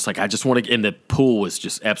 I was just like, I just want to – and the pool was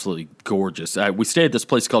just absolutely gorgeous. We stayed at this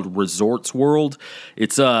place called Resorts World.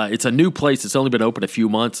 It's a new place. It's only been open a few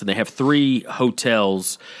months, and they have 3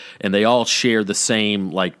 hotels, and they all share the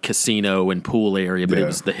same, casino and pool area. But it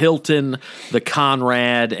was the Hilton, the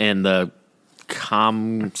Conrad, and the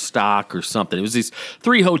Comstock or something. It was these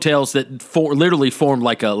 3 hotels that literally formed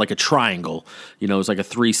like a triangle. It was like a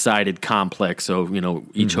 3-sided complex. So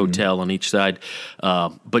each hotel on each side,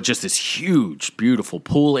 but just this huge, beautiful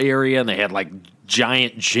pool area, and they had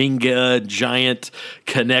giant Jenga, giant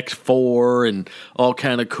Connect 4, and all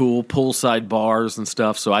kind of cool poolside bars and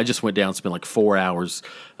stuff. So I just went down and spent like 4 hours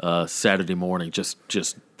Saturday morning just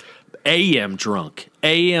AM drunk,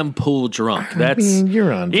 AM pool drunk. That's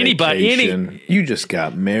you're on vacation. You just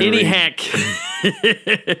got married.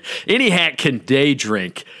 Any hack can day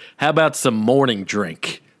drink. How about some morning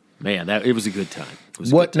drink? Man, it was a good time.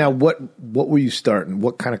 What were you starting?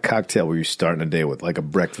 What kind of cocktail were you starting a day with? Like a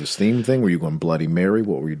breakfast theme thing? Were you going Bloody Mary?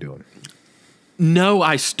 What were you doing? No,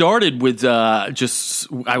 I started with I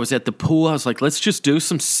was at the pool. I was like, let's just do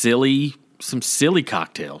some silly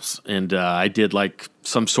cocktails, and I did like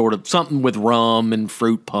something with rum and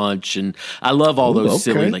fruit punch, and I love all those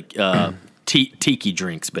silly like tiki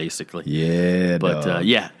drinks, basically. Yeah, but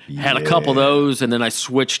had a couple of those, and then I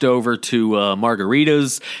switched over to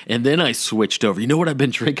margaritas, and then I switched over. You know what I've been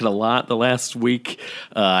drinking a lot the last week?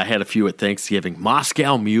 I had a few at Thanksgiving.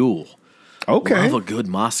 Moscow Mule. Okay. Love a good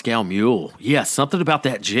Moscow Mule. Yeah, something about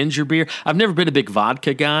that ginger beer. I've never been a big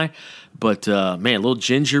vodka guy, but man, a little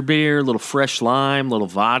ginger beer, a little fresh lime, a little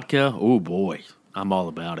vodka. Oh boy, I'm all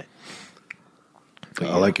about it. But,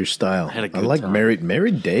 I like your style. Had a good I like time.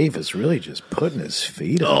 Married Dave is really just putting his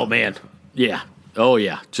feet up. Oh man, yeah. Oh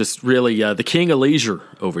yeah, just really the king of leisure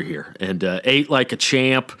over here, and ate like a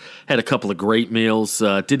champ. Had a couple of great meals.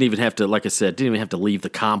 Didn't even have to, like I said, leave the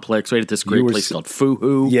complex. We ate at this great place called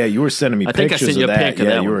Fuhu. Yeah, you were sending me pictures think I sent you of a that. pic of Yeah,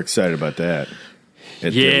 that you one. were excited about that.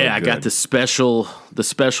 I got the special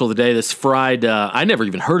today. This fried. I never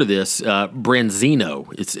even heard of this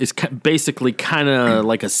branzino. It's basically kind of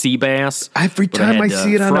like a sea bass. Every time I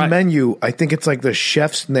see it on a menu, I think it's like the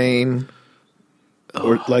chef's name.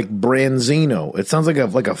 Or like Branzino. It sounds like a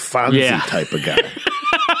Fonzie type of guy.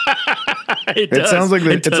 It sounds like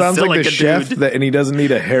the chef and he doesn't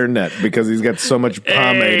need a hairnet because he's got so much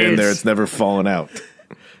pomade in there it's never fallen out.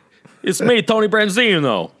 It's me, Tony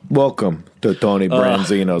Branzino. Welcome to Tony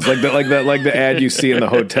Branzino's. Like the ad you see in the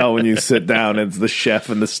hotel when you sit down. It's the chef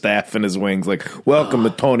and the staff in his wings. Like, welcome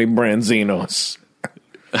to Tony Branzino's.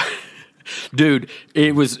 Dude,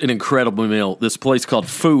 it was an incredible meal. This place called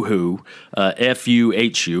Fuhu, Fuhu,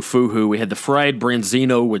 Fuhu. We had the fried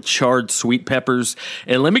branzino with charred sweet peppers.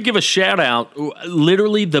 And let me give a shout out.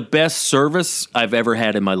 Literally the best service I've ever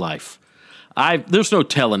had in my life. There's no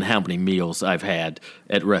telling how many meals I've had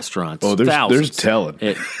at restaurants. Oh, there's telling.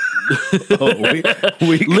 We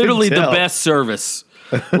Literally the best service.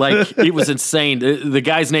 Like, it was insane. The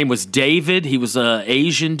guy's name was David. He was an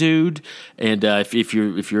Asian dude. And if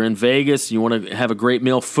you're in Vegas, you want to have a great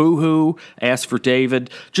meal, Fuhu, ask for David.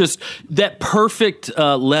 Just that perfect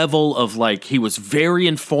level of, like, he was very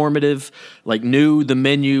informative, like knew the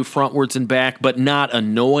menu frontwards and back, but not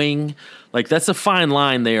annoying. Like, that's a fine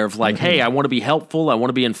line there of like, hey, I want to be helpful, I want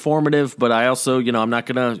to be informative, but I also, I'm not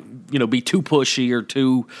going to, be too pushy or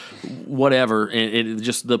too whatever. And it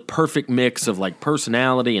just the perfect mix of like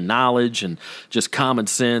personality and knowledge and just common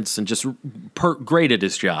sense and just great at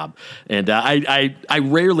his job. And I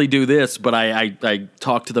rarely do this, but I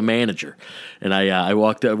talk to the manager. And I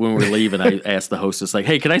walked up when we were leaving. I asked the hostess, like,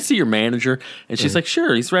 hey, can I see your manager? And she's like,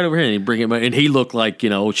 sure, he's right over here. And he bring him in. And he looked like,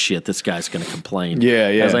 oh, shit, this guy's going to complain. Yeah.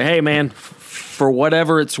 I was like, hey, man, for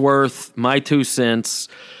whatever it's worth, my 2 cents,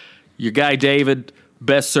 your guy David,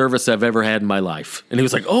 best service I've ever had in my life. And he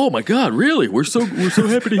was like, oh, my God, really? We're so happy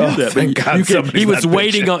to hear that. Thank God he was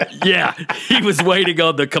waiting on, he was waiting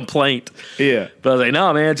on the complaint. Yeah. But I was like,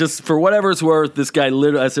 no, man, just for whatever it's worth, this guy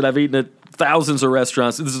literally, I said, I've eaten at thousands of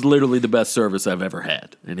restaurants. This is literally the best service I've ever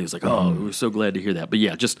had. And he was like, oh, we're so glad to hear that. But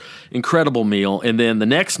yeah, just incredible meal. And then the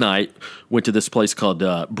next night, went to this place called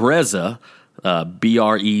Brezza,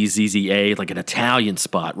 Brezza, like an Italian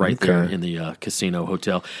spot right there in the casino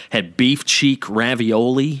hotel. Had beef cheek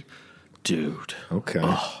ravioli. Dude. Okay.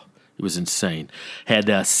 Oh, it was insane.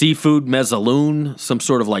 Had seafood mezzalune, some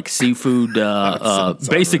sort of like seafood.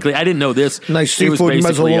 Basically, I didn't know this. Nice seafood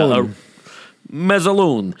mezzalune.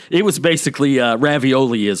 Mezzalune. It was basically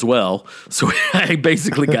ravioli as well. So I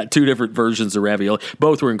basically got 2 different versions of ravioli.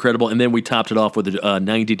 Both were incredible. And then we topped it off with a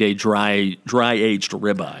 90-day dry-aged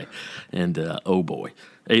ribeye. And, oh, boy.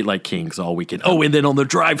 Ate like kings all weekend. Oh, and then on the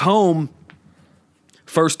drive home,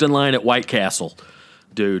 first in line at White Castle.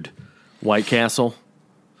 Dude, White Castle,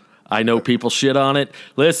 I know people shit on it.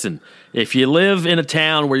 Listen, if you live in a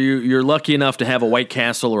town where you're lucky enough to have a White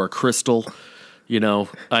Castle or a Crystal,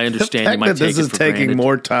 I understand you might take it for granted. This is taking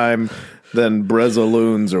more time than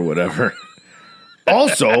Brezzaloons or whatever.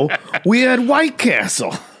 Also, we had White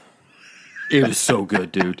Castle. It was so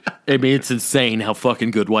good, dude. I mean, it's insane how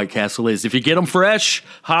fucking good White Castle is. If you get them fresh,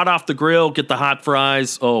 hot off the grill, get the hot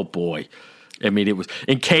fries. Oh boy, I mean, it was,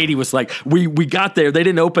 and Katie was like, we got there. They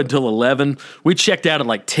didn't open until 11. We checked out at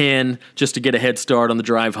like 10 just to get a head start on the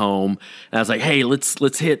drive home. And I was like, hey,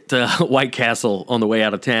 let's hit White Castle on the way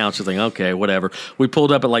out of town. She's like, okay, whatever. We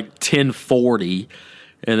pulled up at like 10:40,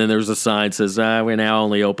 and then there's a sign that says, we're now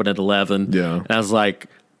only open at 11. Yeah. And I was like,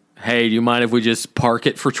 hey, do you mind if we just park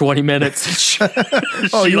it for 20 minutes?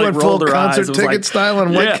 Oh, you went full concert ticket like, style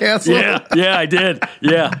on White Castle? Yeah, I did.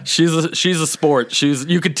 Yeah, she's a sport.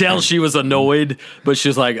 You could tell she was annoyed, but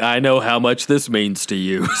she's like, I know how much this means to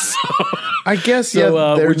you. So, I guess,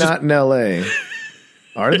 they're not in L.A.,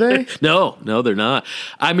 are they? No, they're not.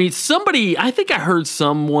 I mean, I think I heard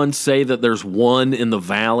someone say that there's one in the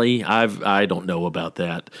Valley. I don't know about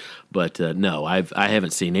that, but no, I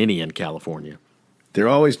haven't seen any in California. They're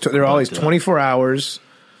always 24 hours,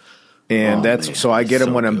 and so I get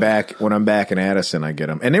them when I'm back in Addison. I get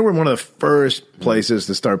them, and they were one of the first places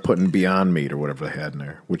to start putting Beyond Meat or whatever they had in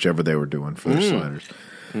there, whichever they were doing for their sliders.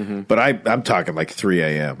 Mm-hmm. But I'm talking like 3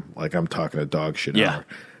 a.m. Like I'm talking a dog shit hour,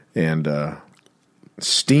 and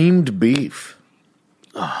steamed beef.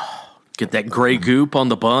 Get that gray goop on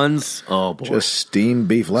the buns. Oh boy, just steamed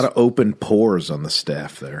beef. A lot of open pores on the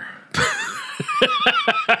staff there.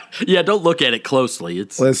 Yeah, don't look at it closely.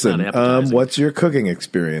 Listen, not appetizing. What's your cooking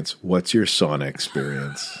experience? What's your sauna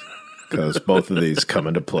experience? Because both of these come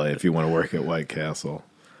into play if you want to work at White Castle.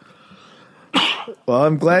 Well,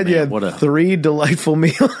 I'm glad you had 3 delightful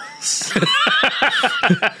meals.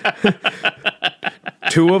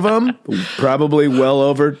 2 of them, probably well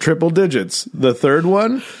over triple digits. The third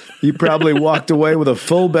one, you probably walked away with a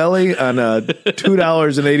full belly on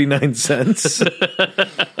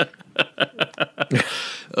 $2.89.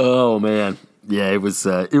 Oh man, yeah, it was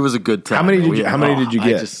a good time. How many did you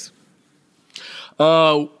get?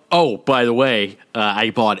 By the way,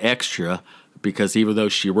 I bought extra because even though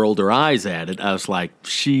she rolled her eyes at it, I was like,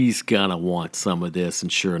 she's gonna want some of this,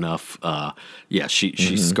 and sure enough,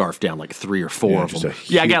 she scarfed down like 3 or 4 of them.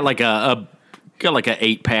 I got like a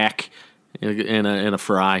 8-pack and a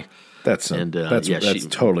fry. That's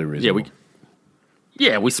totally reasonable.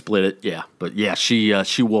 We split it. Yeah, but yeah, she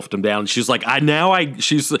wolfed them down. She's like,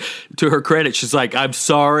 she's to her credit, she's like, I'm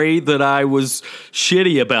sorry that I was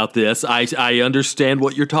shitty about this. I understand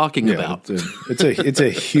what you're talking about. It's a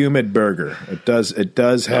humid burger. It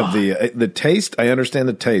does have the taste. I understand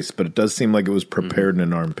the taste, but it does seem like it was prepared in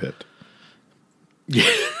an armpit. Yeah.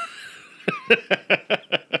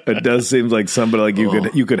 It does seem like somebody like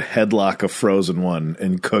you could headlock a frozen one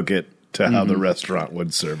and cook it to how the restaurant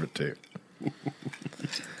would serve it to.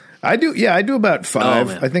 I do about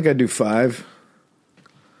 5. I think I do 5,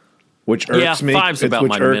 which irks me. 5's about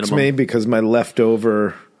my minimum. Which irks me because my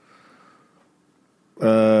leftover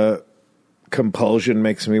compulsion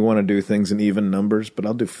makes me want to do things in even numbers. But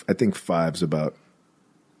I think 5's about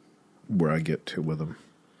where I get to with them.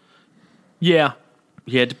 Yeah,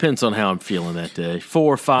 it depends on how I'm feeling that day.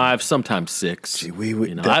 4 or 5, sometimes 6. Gee,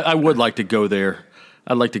 I would like to go there.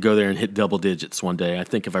 I'd like to go there and hit double digits one day. I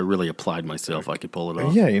think if I really applied myself, I could pull it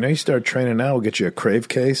off. Yeah, you start training now. We'll get you a Crave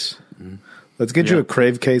case. Mm-hmm. Let's get you a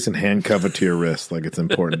Crave case and handcuff it to your wrist like it's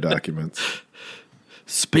important documents.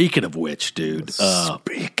 Speaking of which, dude, how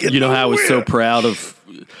I was so proud of.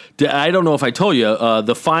 I don't know if I told you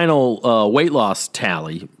the final weight loss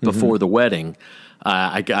tally before the wedding.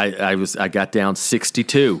 I got down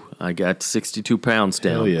 62. I got 62 pounds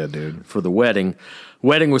down. Hell yeah, dude! For the wedding.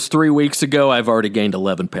 Wedding was 3 weeks ago. I've already gained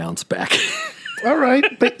 11 pounds back. All right,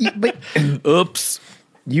 but oops.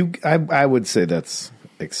 I would say that's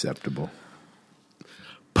acceptable.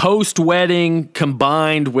 Post-wedding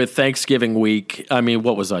combined with Thanksgiving week, I mean,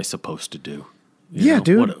 what was I supposed to do?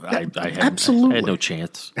 Dude. Absolutely. I had no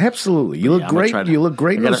chance. Absolutely. You look great. You look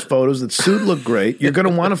great in those photos. The suit looked great. You're going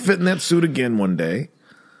to want to fit in that suit again one day.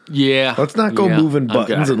 Yeah. Let's not go moving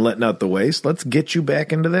buttons and letting out the waist. Let's get you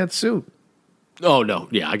back into that suit. Oh no!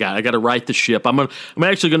 Yeah, I got to right the ship. I'm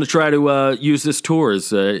actually going to try to use this tour as.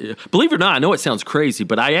 Believe it or not, I know it sounds crazy,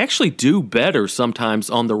 but I actually do better sometimes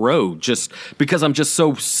on the road, just because I'm just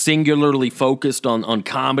so singularly focused on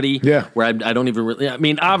comedy. Yeah, where I don't even really. I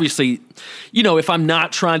mean, obviously, if I'm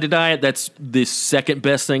not trying to diet, that's the second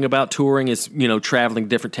best thing about touring is traveling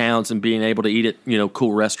different towns and being able to eat at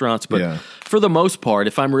cool restaurants. But for the most part,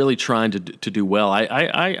 if I'm really trying to do well,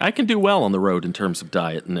 I can do well on the road in terms of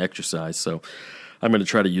diet and exercise. So. I'm going to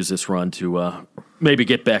try to use this run to maybe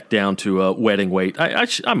get back down to wedding weight.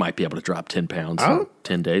 I might be able to drop 10 pounds in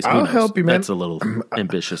 10 days. I'll help you, man. That's a little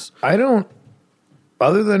ambitious. I don't,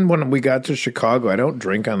 other than when we got to Chicago, I don't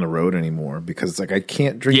drink on the road anymore because it's like I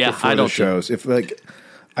can't drink before the shows. If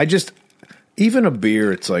even a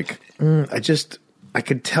beer, it's like, I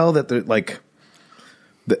could tell that they're like,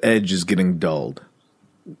 the edge is getting dulled.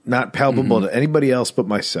 Not palpable to anybody else but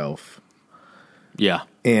myself. Yeah.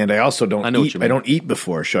 And I also don't know what eat. you mean. I don't eat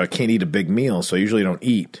before, so I can't eat a big meal, so I usually don't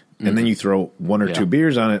eat. And then you throw one or two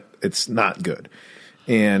beers on it, it's not good.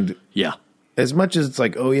 And as much as it's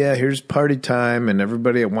like, oh yeah, here's party time and I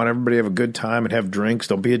want everybody to have a good time and have drinks.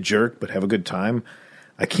 Don't be a jerk, but have a good time.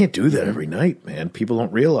 I can't do that every night, man. People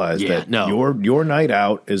don't realize that your night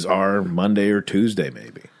out is our Monday or Tuesday,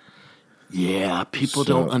 maybe. Yeah, people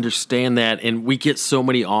don't understand that. And we get so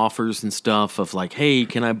many offers and stuff of like, hey,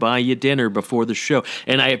 can I buy you dinner before the show?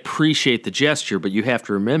 And I appreciate the gesture, but you have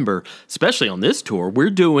to remember, especially on this tour,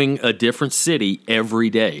 we're doing a different city every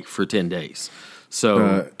day for 10 days.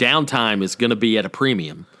 So downtime is going to be at a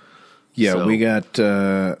premium. Yeah, so, we got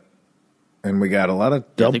a lot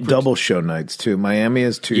of double show nights too. Miami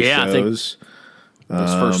has 2 shows.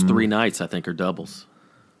 Those first 3 nights, I think, are doubles.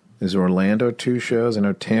 Is Orlando 2 shows? I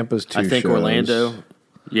know Tampa's 2 shows. I think Orlando.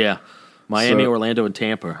 Yeah. Miami, Orlando, and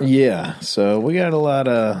Tampa. Yeah. So we got a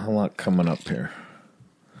lot coming up here.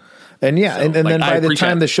 And and then by the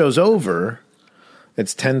time the show's over,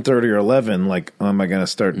 it's 10:30 or 11. Like, am I going to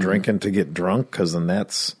start drinking to get drunk? Because then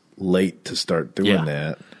that's late to start doing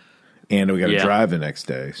that. And we got to drive the next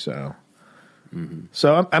day. So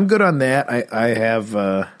so I'm good on that. I have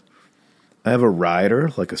a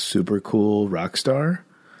rider, like a super cool rock star.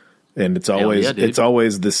 And it's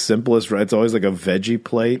always the simplest, right? It's always like a veggie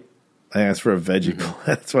plate. I ask for a veggie plate.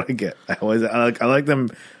 That's what I get. I like them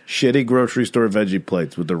shitty grocery store veggie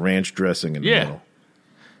plates with the ranch dressing in the middle.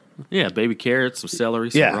 Yeah, baby carrots, some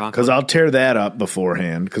celery, some broccoli. Because I'll tear that up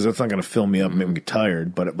beforehand because that's not going to fill me up and make me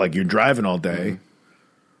tired. But like you're driving all day,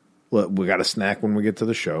 we got a snack when we get to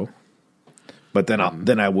the show. But then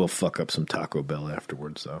I will fuck up some Taco Bell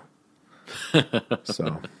afterwards, though.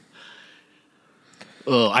 So.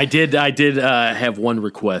 Oh, I did have one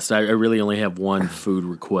request. I really only have one food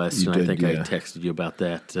request, and I think I texted you about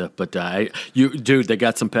that. But dude, they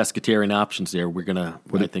got some pescatarian options there. We're gonna.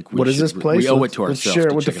 What is this place? We owe it to ourselves. Let's share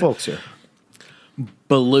it with the folks here.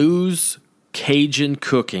 Baloo's Cajun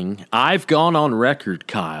Cooking. I've gone on record,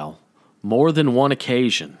 Kyle, more than one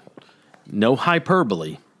occasion. No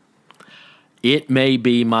hyperbole. It may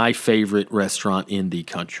be my favorite restaurant in the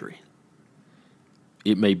country.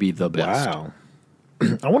 It may be the best. Wow.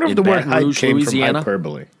 I wonder if the word hype came Louisiana, from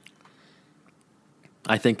hyperbole.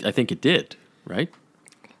 I think it did, right?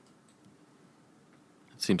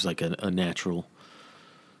 It seems like a natural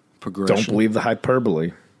progression. Don't believe the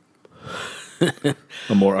hyperbole.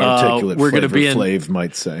 A more articulate Flavor Flav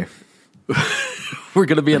might say. We're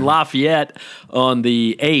going to be in Lafayette on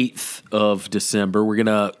the 8th of December. We're going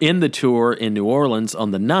to end the tour in New Orleans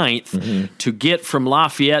on the 9th. To get from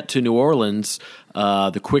Lafayette to New Orleans,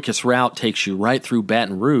 the quickest route takes you right through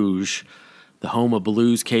Baton Rouge, the home of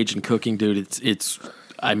Baloo's Cajun Cooking. Dude, it's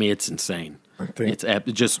insane. It's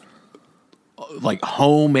just like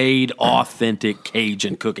homemade, authentic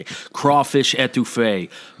Cajun cooking. Crawfish etouffee,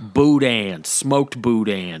 boudin, smoked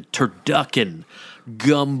boudin, turducken,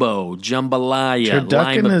 gumbo, jambalaya,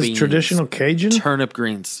 turducken lima is beans, traditional Cajun? turnip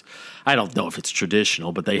greens. I don't know if it's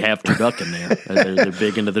traditional, but they have turducken there. They're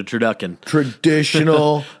big into the turducken.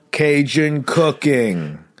 Traditional Cajun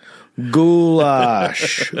cooking.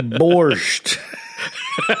 Goulash. Borscht.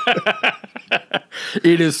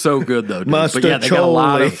 It is so good, though, dude. But yeah, they got a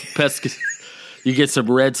lot of pesca. You get some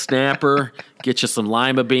red snapper, get you some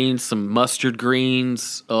lima beans, some mustard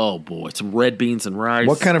greens. Oh, boy, some red beans and rice.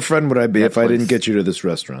 What kind of friend would I be if I didn't get you to this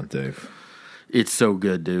restaurant, Dave? It's so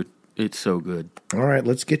good, dude. It's so good. All right,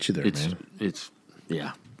 let's get you there, man.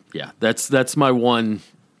 Yeah. That's my one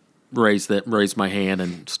raise my hand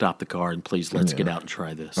and stop the car and please let's get out and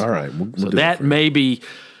try this. All right, we'll so do that maybe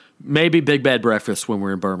Big Bad Breakfast when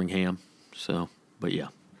we're in Birmingham. So, but yeah.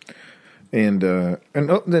 And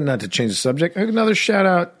then not to change the subject, another shout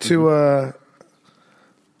out to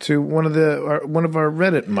one of our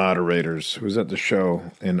Reddit moderators who was at the show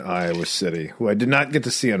in Iowa City, who I did not get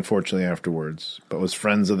to see unfortunately afterwards, but was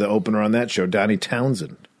friends of the opener on that show, Donnie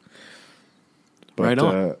Townsend. But, right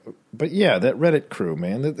on. But yeah, that Reddit crew,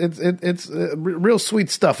 man, it's real sweet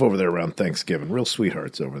stuff over there around Thanksgiving. Real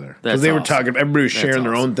sweethearts over there because they were talking. Everybody was sharing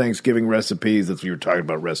their own Thanksgiving recipes. That's what you were talking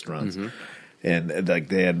about, restaurants, and like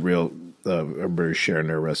they had real. Everybody sharing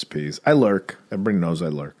their recipes. I lurk. Everybody knows I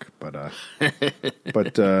lurk, but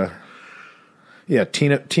yeah,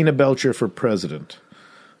 Tina Belcher for president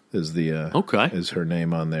is is her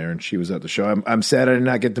name on there, and she was at the show. I'm sad I did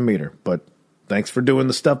not get to meet her, but thanks for doing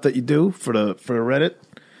the stuff that you do for Reddit.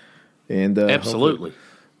 And absolutely.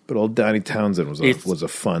 But old Donnie Townsend was a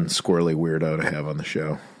fun, squirrely weirdo to have on the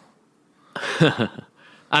show.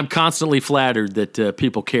 I'm constantly flattered that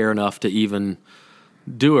people care enough to even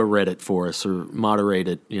do a Reddit for us or moderate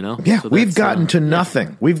it, you know? Yeah, So we've that's, gotten to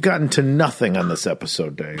nothing. We've gotten to nothing on this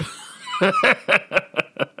episode, Dave.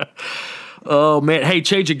 Oh man! Hey,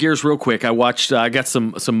 changing gears real quick. I got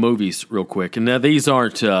some movies real quick, and now these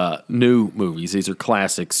aren't new movies. These are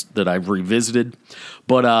classics that I've revisited,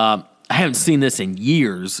 but I haven't seen this in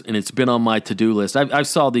years, and it's been on my to-do list. I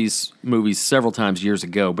saw these movies several times years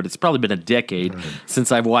ago, but it's probably been a decade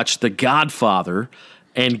since I've watched The Godfather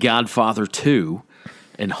and Godfather 2.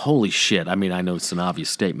 And holy shit! I mean, I know it's an obvious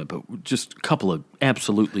statement, but just a couple of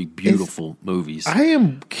absolutely beautiful movies. I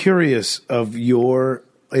am curious of your.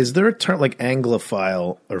 Is there a term like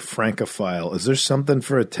Anglophile or Francophile? Is there something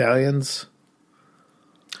for Italians?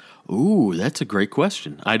 Ooh, that's a great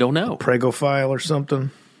question. I don't know. Pregophile or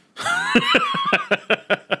something?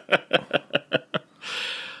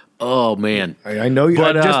 Oh man, I know you.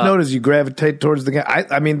 But, I just noticed you gravitate towards the guy.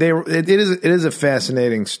 I mean, it is a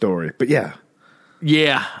fascinating story, but yeah.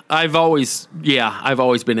 Yeah, I've always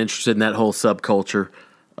been interested in that whole subculture.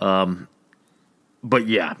 But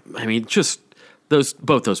yeah, I mean, just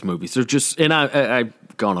both those movies. They're just, and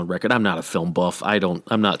I've gone on record. I'm not a film buff.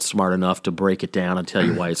 I'm not smart enough to break it down and tell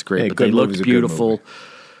you why it's great. Hey, but they looked beautiful.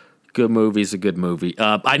 Good movie's a good movie.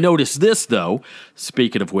 I noticed this though.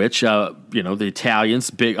 Speaking of which, the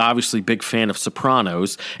Italians, obviously big fan of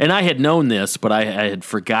Sopranos, and I had known this, but I had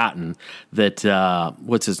forgotten that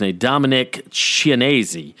what's his name, Dominic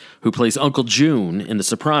Chianese, who plays Uncle June in The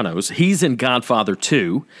Sopranos. He's in Godfather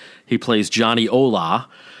 2. He plays Johnny Ola,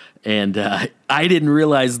 and I didn't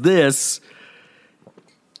realize this.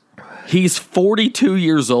 He's 42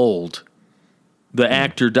 years old. The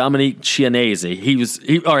actor Dominic Chianese. He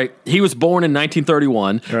was born in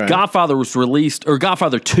 1931. Right.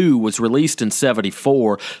 Godfather 2 was released in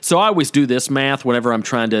 74. So I always do this math whenever I'm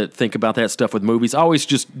trying to think about that stuff with movies. I always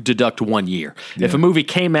just deduct 1 year. Yeah. If a movie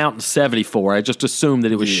came out in 74, I just assume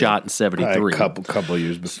that it was shot in 73. A couple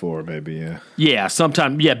years before, maybe, yeah.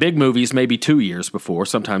 Yeah, big movies maybe 2 years before,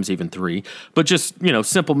 sometimes even 3. But just,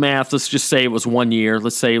 simple math, let's just say it was 1 year.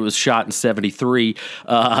 Let's say it was shot in 73.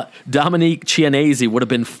 Dominic Chianese would have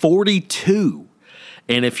been 42.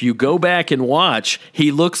 And if you go back and watch,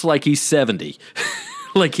 he looks like he's 70.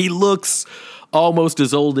 Like he looks almost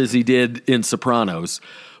as old as he did in Sopranos.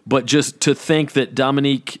 But just to think that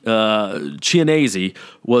Dominic Chianese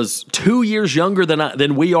was 2 years younger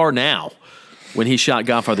than we are now when he shot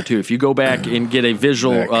Godfather 2. If you go back and get a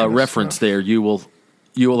visual reference there, you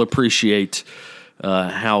will appreciate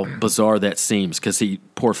how bizarre that seems, because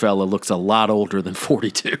poor fella looks a lot older than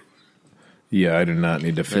 42. Yeah, I do not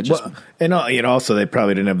need to fit. And also they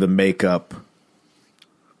probably didn't have the makeup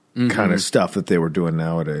kind of stuff that they were doing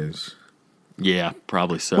nowadays. Yeah,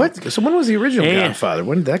 probably so. What? So when was the original Godfather?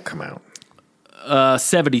 When did that come out?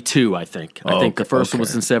 72, I think. I think the first one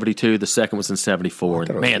was in 72. The second was in 74.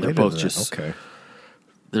 And man, they're both just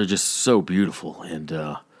they're just so beautiful. And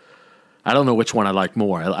I don't know which one I like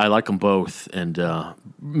more. I like them both, and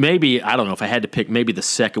maybe, I don't know if I had to pick, maybe the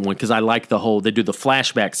second one, because I like they do the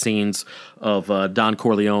flashback scenes of Don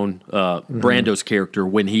Corleone, Brando's character,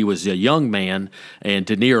 when he was a young man, and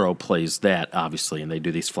De Niro plays that, obviously, and they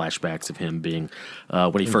do these flashbacks of him being,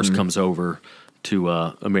 when he first comes over to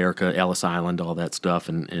America, Ellis Island, all that stuff,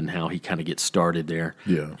 and how he kind of gets started there,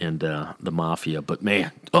 and the mafia. But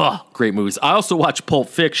man, great movies. I also watched Pulp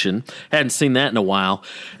Fiction. Hadn't seen that in a while,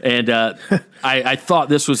 and I thought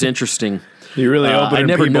this was interesting. You're really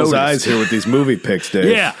opening people's eyes here with these movie picks,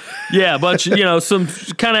 Dave. Yeah, but some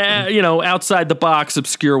kind of outside the box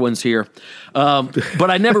obscure ones here.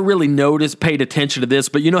 But I never really paid attention to this.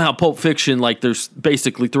 But you know how Pulp Fiction, like, there's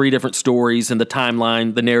basically 3 different stories, and the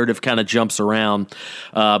timeline, the narrative kind of jumps around.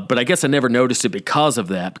 But I guess I never noticed it because of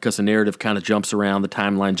that, because the narrative kind of jumps around, the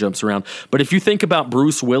timeline jumps around. But if you think about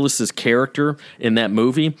Bruce Willis's character in that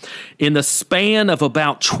movie, in the span of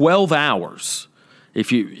about 12 hours.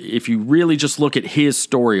 If you really just look at his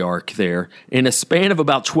story arc there, in a span of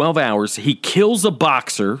about 12 hours, he kills a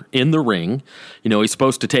boxer in the ring. He's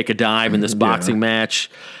supposed to take a dive in this boxing match,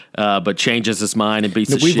 but changes his mind and beats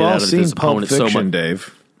the shit out of his opponent so much. We've all seen Pulp Fiction,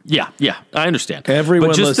 Dave. Yeah, I understand.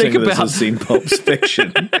 Everyone but just listening think to this about, has seen Pulp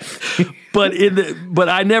Fiction. But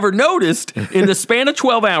I never noticed, in the span of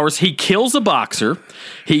 12 hours, he kills a boxer.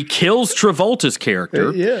 He kills Travolta's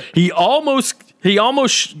character. He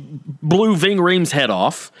almost blew Ving Rhames' head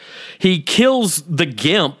off. He kills the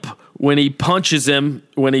Gimp when he punches him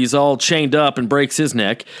when he's all chained up and breaks his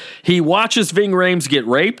neck. He watches Ving Rhames get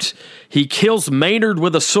raped. He kills Maynard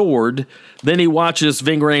with a sword. Then he watches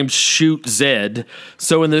Ving Rhames shoot Zed.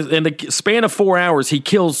 So in the span of 4 hours, he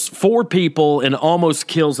kills 4 people and almost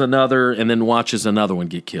kills another, and then watches another one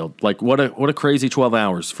get killed. Like what a crazy 12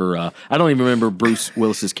 hours for. I don't even remember Bruce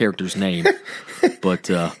Willis's character's name, but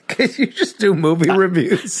Could you just do movie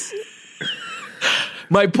reviews?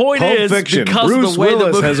 My point Pulp is, Fiction. because Bruce of the way Willis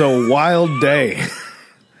the movie, has a wild day.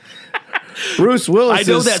 Bruce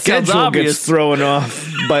Willis's schedule gets thrown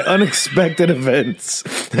off by unexpected events.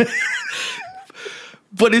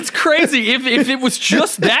 But it's crazy if it was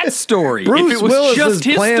just that story. Bruce if it was Willis's just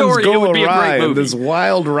his plans story, go it would be a awry great in movie. this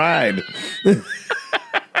wild ride.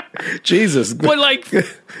 Jesus. But like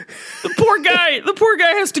the poor guy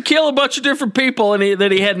has to kill a bunch of different people, and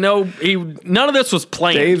none of this was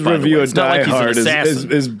planned. Dave's by the review way. of It's not Die like he's an Hard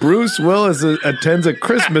assassin. is Bruce Willis attends a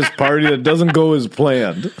Christmas party that doesn't go as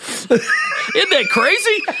planned. Isn't that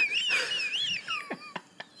crazy?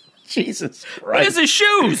 Jesus Christ. Where's his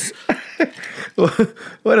shoes?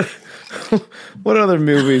 What other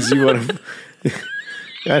movies you want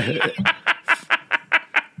to...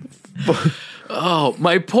 Oh,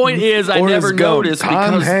 my point is, I Forrest never Gump. noticed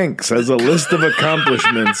Tom because Hanks has a list of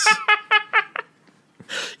accomplishments.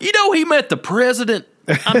 he met the president.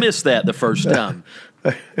 I missed that the first time.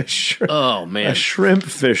 Oh man, A shrimp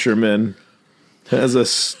fisherman has a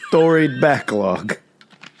storied backlog.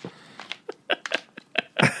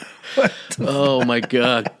 oh my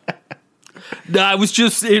god. No,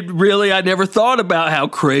 I never thought about how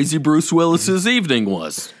crazy Bruce Willis's evening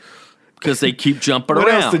was. Because they keep jumping What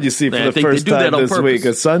around. else did you see for And I the think first they do that time on this purpose. week?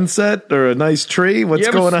 A sunset or a nice tree? What's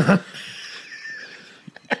going on?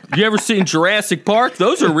 You ever seen Jurassic Park?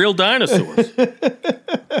 Those are real dinosaurs.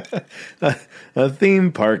 A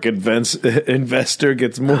theme park investor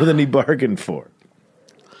gets more than he bargained for.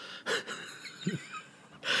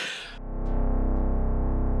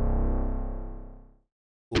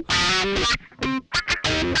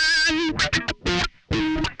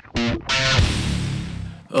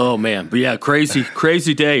 Oh man, but yeah,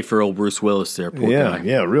 crazy day for old Bruce Willis there. Poor guy.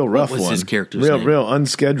 Yeah, real rough What was one. his character's name? Real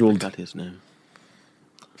unscheduled Got his name.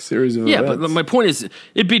 series of Yeah, events. but my point is,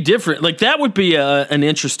 it'd be different. Like that would be an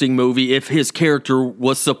interesting movie if his character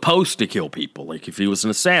was supposed to kill people, like if he was an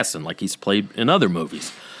assassin, like he's played in other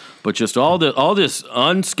movies. But just all this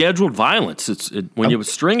unscheduled violence. When you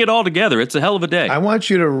string it all together, it's a hell of a day. I want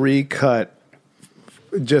you to recut.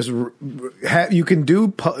 You can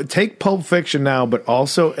take Pulp Fiction now, but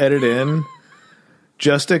also edit in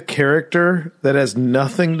just a character that has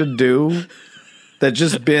nothing to do, that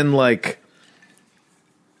just been like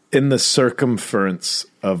in the circumference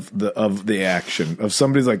of the action of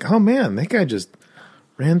somebody's like, oh man, that guy just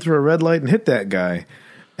ran through a red light and hit that guy.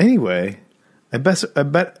 Anyway, I bet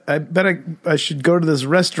I should go to this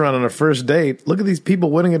restaurant on a first date. Look at these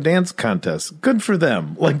people winning a dance contest. Good for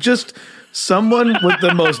them. Like just someone with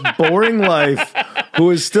the most boring life who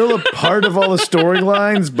is still a part of all the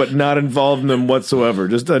storylines but not involved in them whatsoever.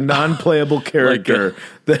 Just a non-playable character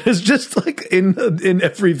that is just like in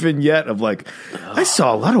every vignette of like, I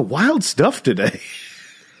saw a lot of wild stuff today.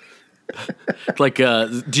 Like,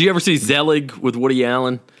 do you ever see Zelig with Woody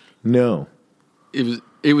Allen? No.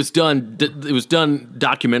 It was done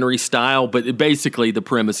documentary style, but basically the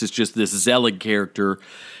premise is just this Zelig character.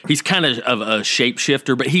 He's kind of a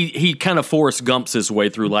shapeshifter, but he kind of Forrest Gumps his way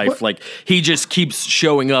through life. What? Like he just keeps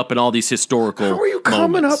showing up in all these historical. How are you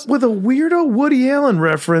coming moments. up with a weirdo Woody Allen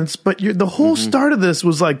reference? But the whole start of this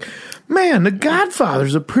was like, man, The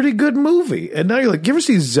Godfather's a pretty good movie. And now you're like, you ever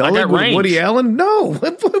see Zelig with range. Woody Allen? No.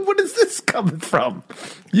 What is this coming from?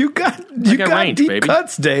 You got range, deep baby.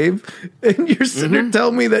 cuts, Dave. And you're sitting there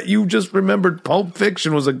telling me that you just remembered Pulp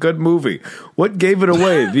Fiction was a good movie. What gave it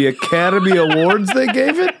away? The Academy Awards they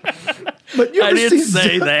gave it? But you I ever didn't see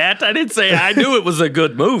say that. I didn't say I knew it was a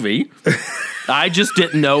good movie. I just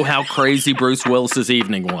didn't know how crazy Bruce Willis's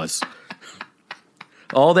evening was.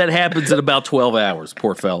 All that happens in about 12 hours,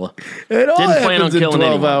 poor fella. It all Didn't plan on happens in killing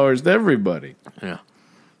 12 anyone. hours to everybody. Yeah.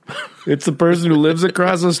 It's the person who lives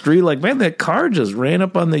across the street like, man, that car just ran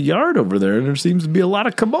up on the yard over there, and there seems to be a lot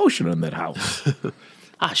of commotion in that house.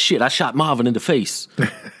 Ah, shit, I shot Marvin in the face.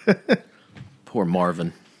 Poor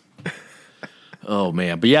Marvin. Oh,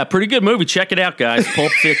 man. But yeah, pretty good movie. Check it out, guys.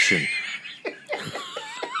 Pulp Fiction.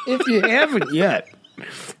 If you haven't yet,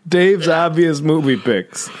 Dave's obvious movie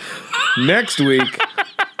picks. Next week,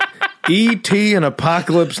 E.T. and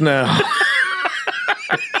Apocalypse Now.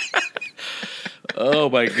 Oh,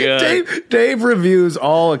 my God. Dave reviews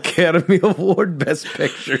all Academy Award Best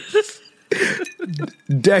Pictures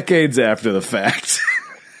decades after the fact.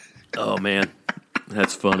 Oh, man.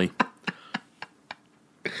 That's funny.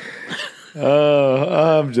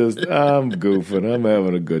 I'm goofing. I'm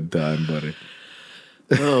having a good time, buddy.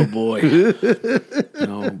 Oh, boy.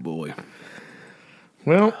 Oh, boy.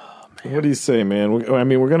 Well, what do you say, man? We're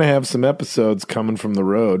going to have some episodes coming from the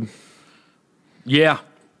road. Yeah.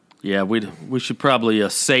 Yeah, we should probably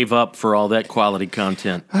save up for all that quality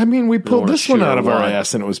content. I mean, we pulled this one out of our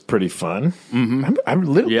ass, and it was pretty fun. Mm-hmm. I'm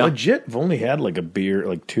legit. I've only had like a beer,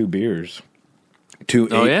 like 2 beers.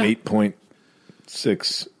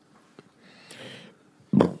 8.6.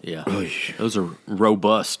 Yeah, those are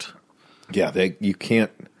robust. Yeah, you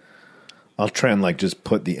can't. I'll try and like just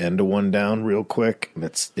put the end of one down real quick.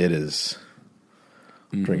 It is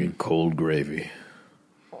drinking cold gravy.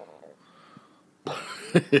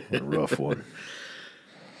 A rough one.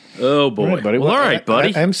 Oh boy, all right, buddy. Well, all right,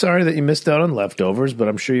 buddy. I'm sorry that you missed out on leftovers, but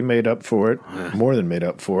I'm sure you made up for it, more than made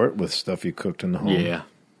up for it, with stuff you cooked in the home. Yeah,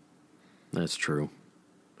 that's true.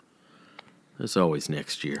 There's always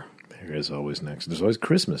next year. There is always next. There's always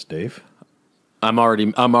Christmas, Dave. I'm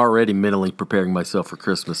already mentally preparing myself for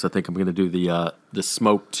Christmas. I think I'm going to do the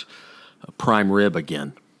smoked prime rib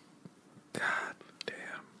again. God damn.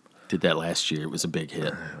 Did that last year. It was a big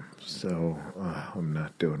hit. So I'm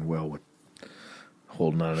not doing well with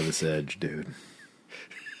holding on to this edge, dude.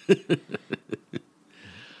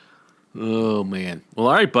 Oh, man. Well,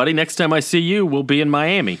 all right, buddy. Next time I see you, we'll be in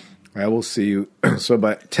Miami. I will see you. So,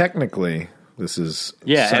 technically, this is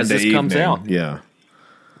Sunday as this evening. comes out. Yeah.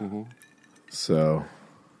 Mm-hmm. So.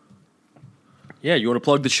 Yeah, you want to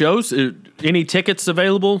plug the shows? Any tickets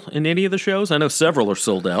available in any of the shows? I know several are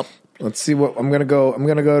sold out. Let's see what I'm gonna go. I'm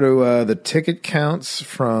gonna go to the ticket counts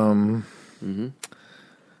from. Mm-hmm.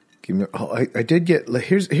 Give me. I did get.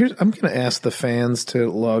 Here's. I'm gonna ask the fans to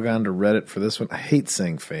log on to Reddit for this one. I hate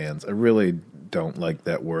saying fans. I really don't like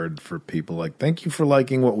that word for people. Like, thank you for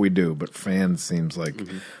liking what we do, but fans seems like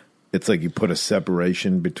it's like you put a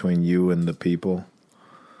separation between you and the people.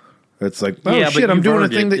 It's like, oh shit, I'm doing a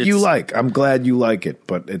thing that you like. I'm glad you like it,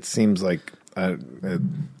 but it seems like it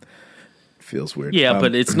feels weird. Yeah,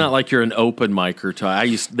 but it's not like you're an open micer.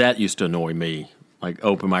 That used to annoy me. Like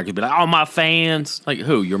open mic, you'd be like, "Oh, my fans." Like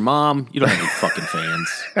who? Your mom? You don't have any fucking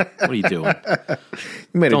fans. What are you doing?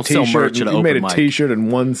 You made don't sell merch at an You made open a mic. T-shirt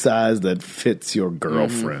in one size that fits your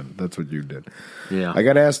girlfriend. That's what you did. Yeah. I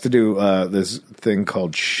got asked to do this thing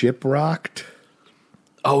called Shiprocked.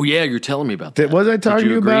 Oh yeah, you're telling me about that. Was I talking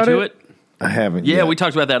to you about to it? I haven't. Yeah, yet. we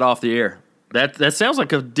talked about that off the air. That sounds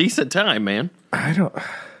like a decent time, man. I don't.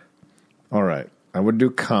 All right, I would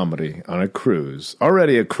do comedy on a cruise.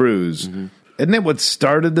 Already a cruise. Mm-hmm. Isn't it what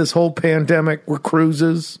started this whole pandemic? Were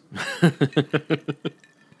cruises?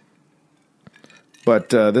 But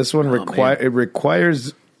this one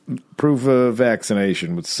requires proof of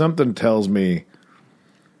vaccination. But something tells me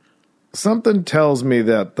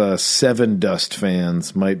that the Seven Dust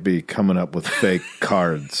fans might be coming up with fake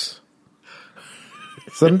cards.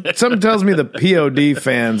 Something tells me the POD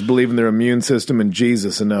fans believe in their immune system and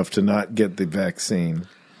Jesus enough to not get the vaccine.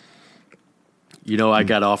 You know, I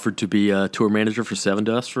got offered to be a tour manager for Seven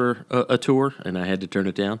Dust for a tour, and I had to turn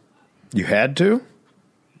it down. You had to?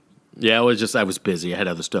 Yeah, I was busy. I had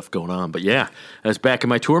other stuff going on. But yeah, I was back in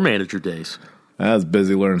my tour manager days. I was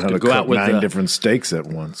busy learning how to go cook out with 9 different steaks at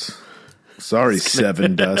once. Sorry,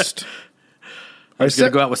 Seven Dust. I was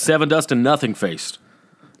going to go out with Seven Dust and Nothing Faced.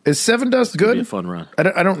 Is Seven Dust good? Be a fun run.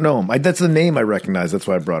 I don't know him. That's the name I recognize. That's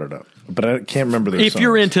why I brought it up. But I can't remember their If songs.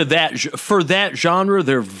 you're into that, for that genre,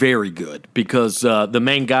 they're very good because the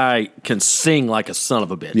main guy can sing like a son of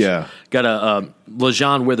a bitch. Yeah. Got a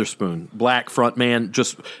LaJean Witherspoon, black frontman,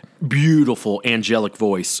 just beautiful angelic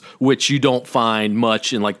voice, which you don't find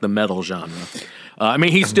much in like the metal genre. I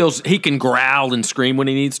mean, he can growl and scream when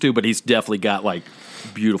he needs to, but he's definitely got like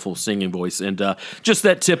beautiful singing voice and just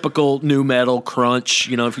that typical new metal crunch.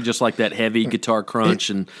 You know, if you just like that heavy guitar crunch,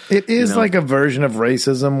 it is like a version of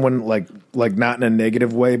racism when like not in a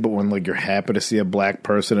negative way, but when like you're happy to see a black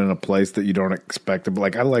person in a place that you don't expect to.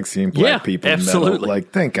 Like I like seeing black people. Absolutely. In metal.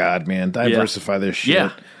 Like thank God, man, diversify this shit.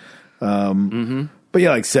 Yeah. But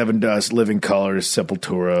yeah, like Seven Dust, Living Colors,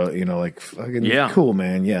 Sepultura. You know, like fucking cool,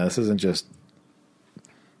 man. Yeah, this isn't just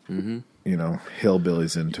you know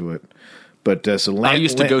hillbillies into it. But so I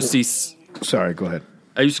used to go see. Sorry, go ahead.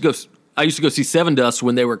 I used to go see Seven Dust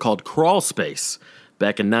when they were called Crawl Space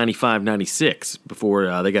back in 95, 96,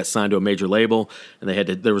 before they got signed to a major label, and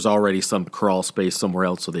there was already some Crawl Space somewhere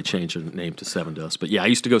else, so they changed the name to Seven Dust. But yeah, I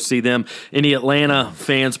used to go see them. Any Atlanta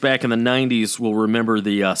fans back in the 90s will remember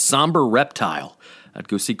the Somber Reptile. I'd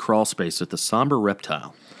go see Crawl Space at the Somber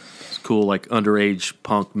Reptile. It's cool, like underage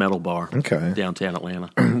punk metal bar. Okay. Downtown Atlanta.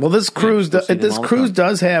 Well, this cruise go see them this all the cruise time.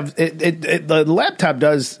 does have the laptop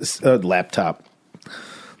does laptop.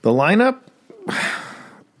 The lineup.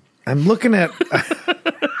 I'm looking at.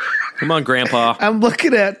 Come on, Grandpa. I'm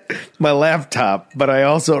looking at my laptop, but I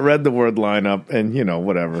also read the word lineup, and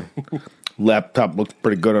whatever. Laptop looks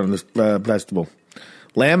pretty good on this festival.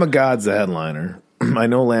 Lamb of God's the headliner. I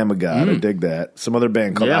know Lamb of God. I dig that. Some other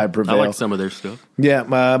band called I Prevail. I like some of their stuff. Yeah,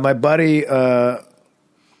 my buddy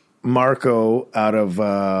Marco out of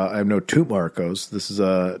I know two Marcos. This is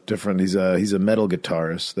different. He's a metal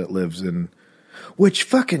guitarist that lives in, which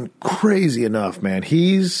fucking crazy enough, man.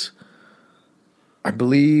 He's, I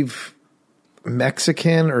believe,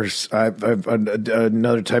 Mexican or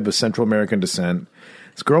another type of Central American descent.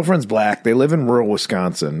 His girlfriend's black. They live in rural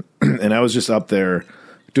Wisconsin, and I was just up there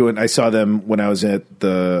I saw them when I was in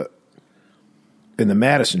the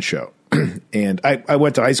Madison show, and I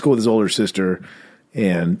went to high school with his older sister,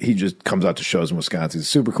 and he just comes out to shows in Wisconsin. He's a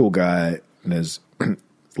super cool guy, and his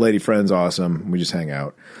lady friend's awesome. We just hang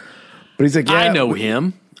out. But he's like, yeah, I know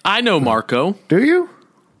him. I know Marco. Do you?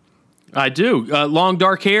 I do. Long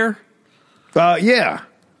dark hair. Yeah.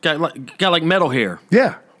 Got like metal hair.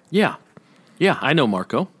 Yeah. Yeah. Yeah, I know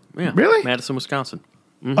Marco. Yeah. Really? Madison, Wisconsin.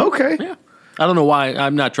 Mm-hmm. Okay. Yeah. I don't know why.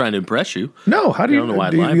 I'm not trying to impress you. No, how do you? I don't know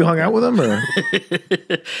why You hung out with him, or?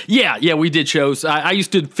 Yeah, we did shows. I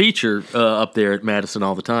used to feature up there at Madison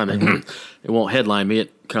all the time. It won't headline me at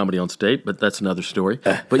Comedy on State, but that's another story.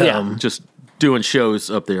 But yeah, just doing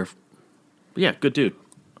shows up there. But yeah, good dude.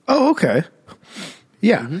 Oh, okay.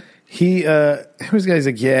 Yeah, he was guys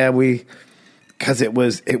like, yeah, because it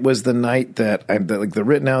was the night that the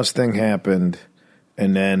Rittenhouse thing happened,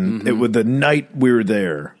 and then it was the night we were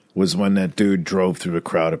there. Was when that dude drove through a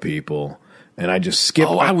crowd of people, and I just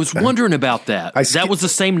skipped. Oh, I was wondering about that. That was the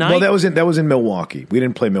same night? Well, that was in Milwaukee. We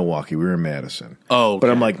didn't play Milwaukee. We were in Madison. Oh, okay. But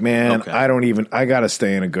I'm like, man, I got to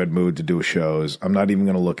stay in a good mood to do shows. I'm not even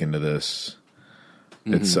going to look into this.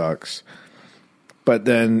 It sucks. But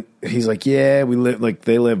then he's like, yeah,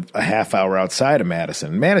 they live a half hour outside of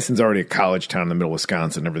Madison. Madison's already a college town in the middle of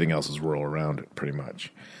Wisconsin. Everything else is rural around it, pretty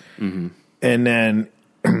much. And then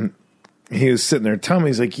he was sitting there telling me,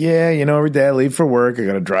 he's like, yeah, every day I leave for work, I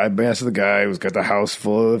got to drive past the guy who's got the house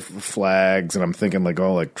full of flags. And I'm thinking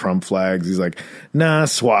like Trump flags. He's like, nah,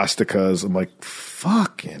 swastikas. I'm like,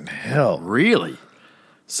 fucking hell. Really?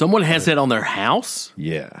 Someone has that on their house?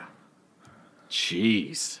 Yeah.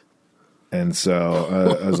 Jeez. And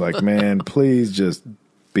so I was like, man, please just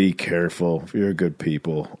be careful. You're good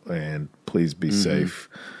people, and please be safe.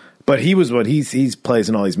 But he's plays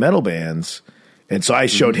in all these metal bands. And so I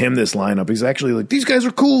showed him this lineup. He's actually like, these guys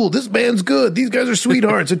are cool. This band's good. These guys are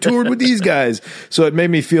sweethearts. I toured with these guys. So it made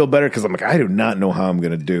me feel better because I'm like, I do not know how I'm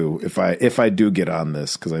going to do if I do get on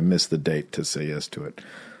this, because I missed the date to say yes to it.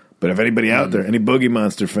 But if anybody out there, any Boogie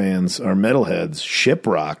Monster fans or metalheads,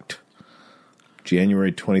 Shiprocked,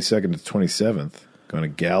 January 22nd to 27th, going to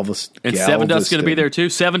Galveston. And Seven Dust's going to be there too?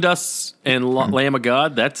 Seven Dust and Lamb of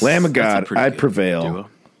God? Lamb of God, I Prevail.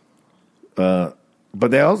 But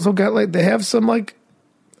they also got they have some I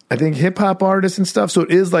think hip hop artists and stuff. So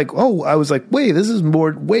it is I was like, wait, this is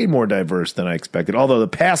way more diverse than I expected. Although the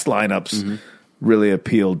past lineups really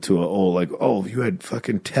appealed to you had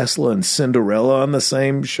fucking Tesla and Cinderella on the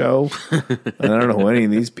same show. And I don't know who any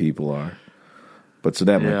of these people are. But so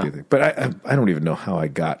that might be the thing. But I don't even know how I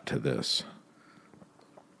got to this.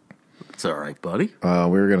 It's all right, buddy. We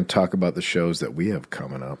were going to talk about the shows that we have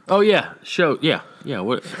coming up. Oh yeah, yeah.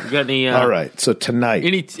 What you got any? All right, so tonight,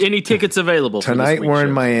 any tickets available? Tonight for this we're in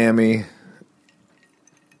show? Miami.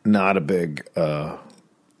 Not a big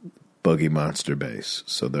Boogie Monster base,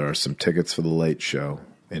 so there are some tickets for the late show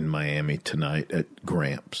in Miami tonight at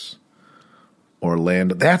Gramps.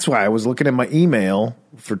 Orlando. That's why I was looking at my email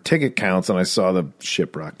for ticket counts and I saw the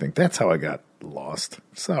Shiprock thing. That's how I got lost.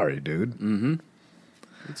 Sorry, dude.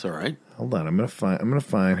 It's all right. Hold on, I'm gonna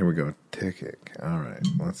find. Here we go. Ticket. All right,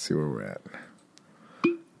 let's see where we're at.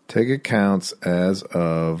 Ticket counts as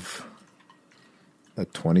of the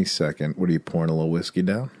 22nd. What are you pouring a little whiskey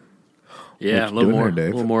down? Yeah, a little more.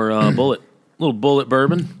 Dave? A little more bullet. Little bullet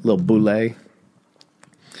bourbon. A little boulet.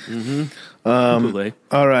 Boulet.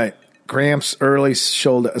 All right. Gramps early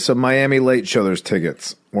show. So Miami late show. There's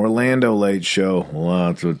tickets. Orlando late show.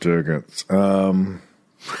 Lots of tickets.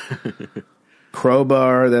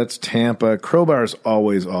 Crowbar, that's Tampa. Crowbar's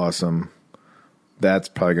always awesome. That's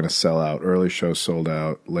probably going to sell out. Early show sold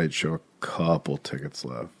out. Late show, a couple tickets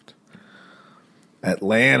left.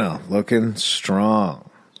 Atlanta, looking strong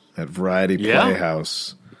at Variety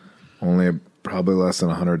Playhouse. Only probably less than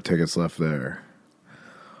 100 tickets left there.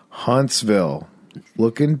 Huntsville,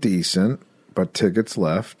 looking decent, but tickets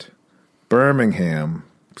left. Birmingham,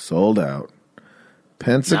 sold out.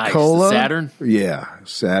 Pensacola. Nice. Saturn? Yeah,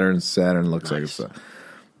 Saturn looks like it's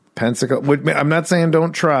Pensacola. I'm not saying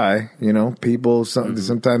don't try. You know, people,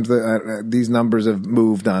 sometimes these numbers have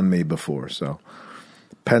moved on me before, so.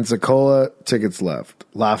 Pensacola, tickets left.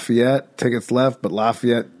 Lafayette, tickets left, but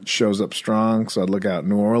Lafayette shows up strong, so I'd look out.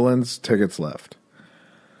 New Orleans, tickets left.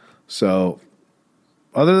 So,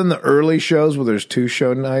 other than the early shows where there's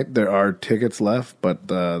 2-show night, there are tickets left, but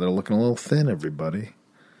they're looking a little thin, everybody.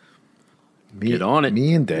 Get on it.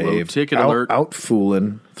 Me and Dave Low ticket alert. out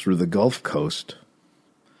fooling through the Gulf Coast.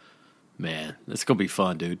 Man, it's going to be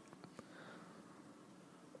fun, dude.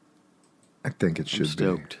 I think it should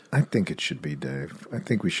be. I think it should be, Dave. I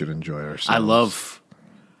think we should enjoy ourselves.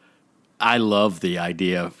 I love the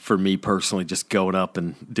idea for me personally, just going up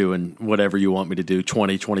and doing whatever you want me to do,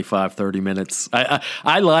 20, 25, 30 minutes. I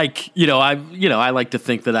like, I like to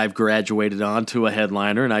think that I've graduated onto a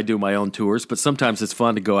headliner and I do my own tours, but sometimes it's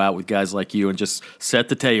fun to go out with guys like you and just set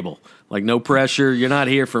the table. Like, no pressure. You're not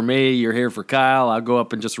here for me. You're here for Kyle. I'll go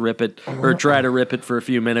up and just rip it or try to rip it for a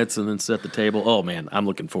few minutes and then set the table. Oh, man, I'm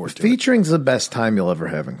looking forward to it. Featuring's the best time you'll ever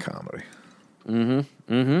have in comedy.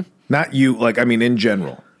 Not you, in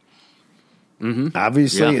general.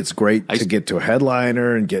 Obviously, it's great to get to a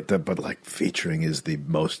headliner and but featuring is the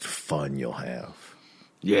most fun you'll have.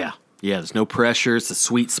 Yeah. Yeah, there's no pressure. It's a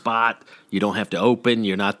sweet spot. You don't have to open.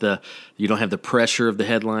 You don't have the pressure of the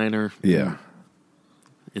headliner. Yeah.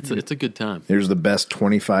 It's a good time. Here's the best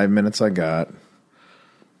 25 minutes I got.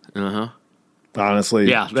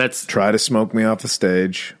 Honestly, try to smoke me off the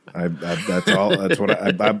stage. That's all. That's what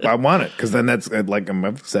I want it, because then that's like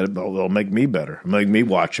I've said, it'll make me better. It'll make me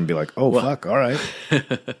watch and be like, fuck, all right.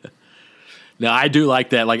 Now, I do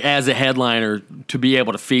like that. Like, as a headliner, to be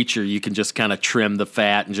able to feature, you can just kind of trim the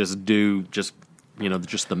fat and just do just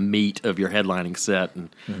the meat of your headlining set and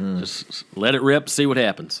just let it rip, see what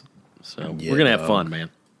happens. So we're gonna have fun, man.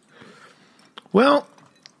 Well,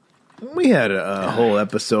 we had a whole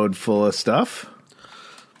episode full of stuff.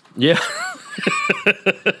 Yeah.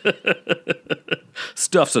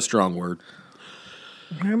 Stuff's a strong word.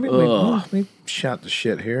 We shot the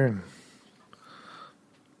shit here and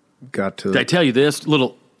got to... Did I tell you this?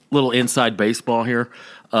 Little inside baseball here.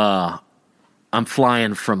 I'm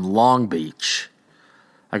flying from Long Beach.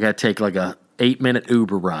 I got to take like a 8-minute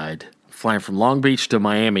Uber ride. Flying from Long Beach to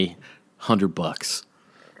Miami, $100.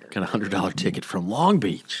 Got a $100 ticket from Long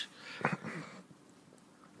Beach.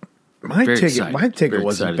 My ticket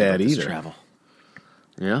wasn't bad either. Travel.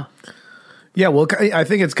 Yeah. Yeah, well, I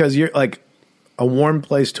think it's because you're like a warm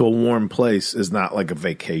place to a warm place is not like a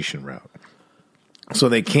vacation route. So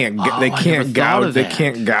they can't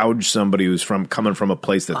gouge somebody who's coming from a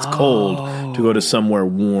place that's cold to go to somewhere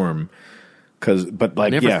warm. I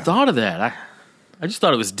never thought of that. I just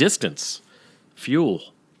thought it was distance, fuel.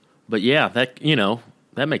 But yeah,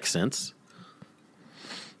 that makes sense.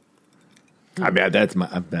 I mean,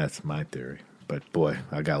 that's my theory. But boy,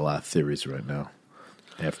 I got a lot of theories right now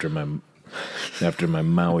after my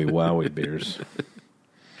Maui Wowie beers.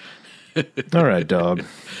 All right, dog.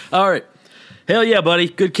 All right. Hell yeah, buddy.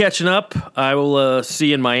 Good catching up. I will see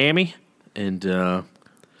you in Miami. And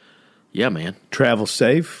yeah, man. Travel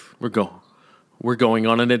safe. We're going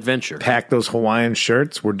on an adventure. Pack those Hawaiian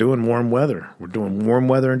shirts. We're doing warm weather. We're doing warm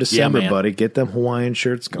weather in December, buddy. Get them Hawaiian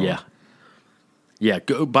shirts going. Yeah. Yeah.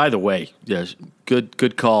 By the way,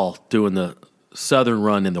 good call doing the southern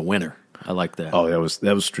run in the winter. I like that. Oh, that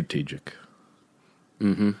was strategic.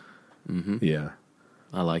 Yeah.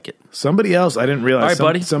 I like it. Somebody else, I didn't realize. All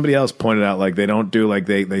right, buddy. Somebody else pointed out they don't do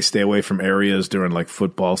they stay away from areas during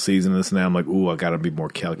football season. This and that. I'm like, ooh, I got to be more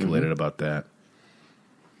calculated about that.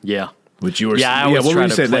 Yeah. Which you were, what were you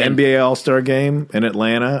saying? The NBA All-Star game in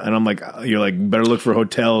Atlanta, and I'm like, you're like, better look for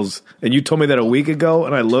hotels. And you told me that a week ago,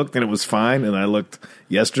 and I looked, and it was fine. And I looked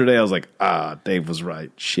yesterday, I was like, Dave was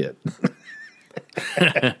right. Shit.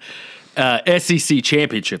 SEC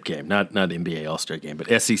championship game, not NBA All-Star game,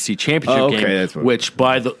 but SEC championship game. That's what which,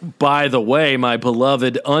 by the way, my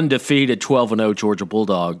beloved undefeated 12-0 Georgia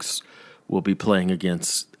Bulldogs will be playing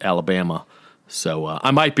against Alabama. So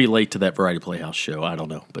I might be late to that Variety Playhouse show. I don't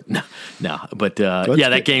know, but no. But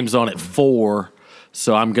that game's on at 4.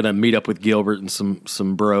 So I'm gonna meet up with Gilbert and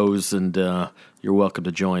some bros, and you're welcome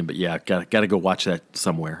to join. But yeah, got to go watch that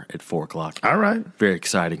somewhere at 4:00. All right, very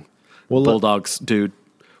exciting. Well, Bulldogs, dude.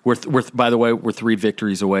 We're by the way, we're 3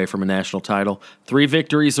 victories away from a national title. 3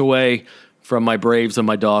 victories away from my Braves and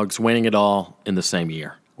my Dogs winning it all in the same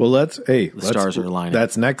year. Well, the stars are aligning.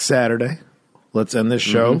 That's next Saturday. Let's end this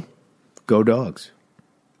show. Go Dogs.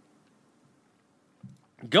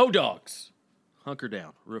 Go Dogs. Hunker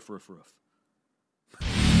down. Roof, roof, roof.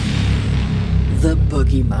 The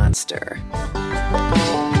Boogie Monster.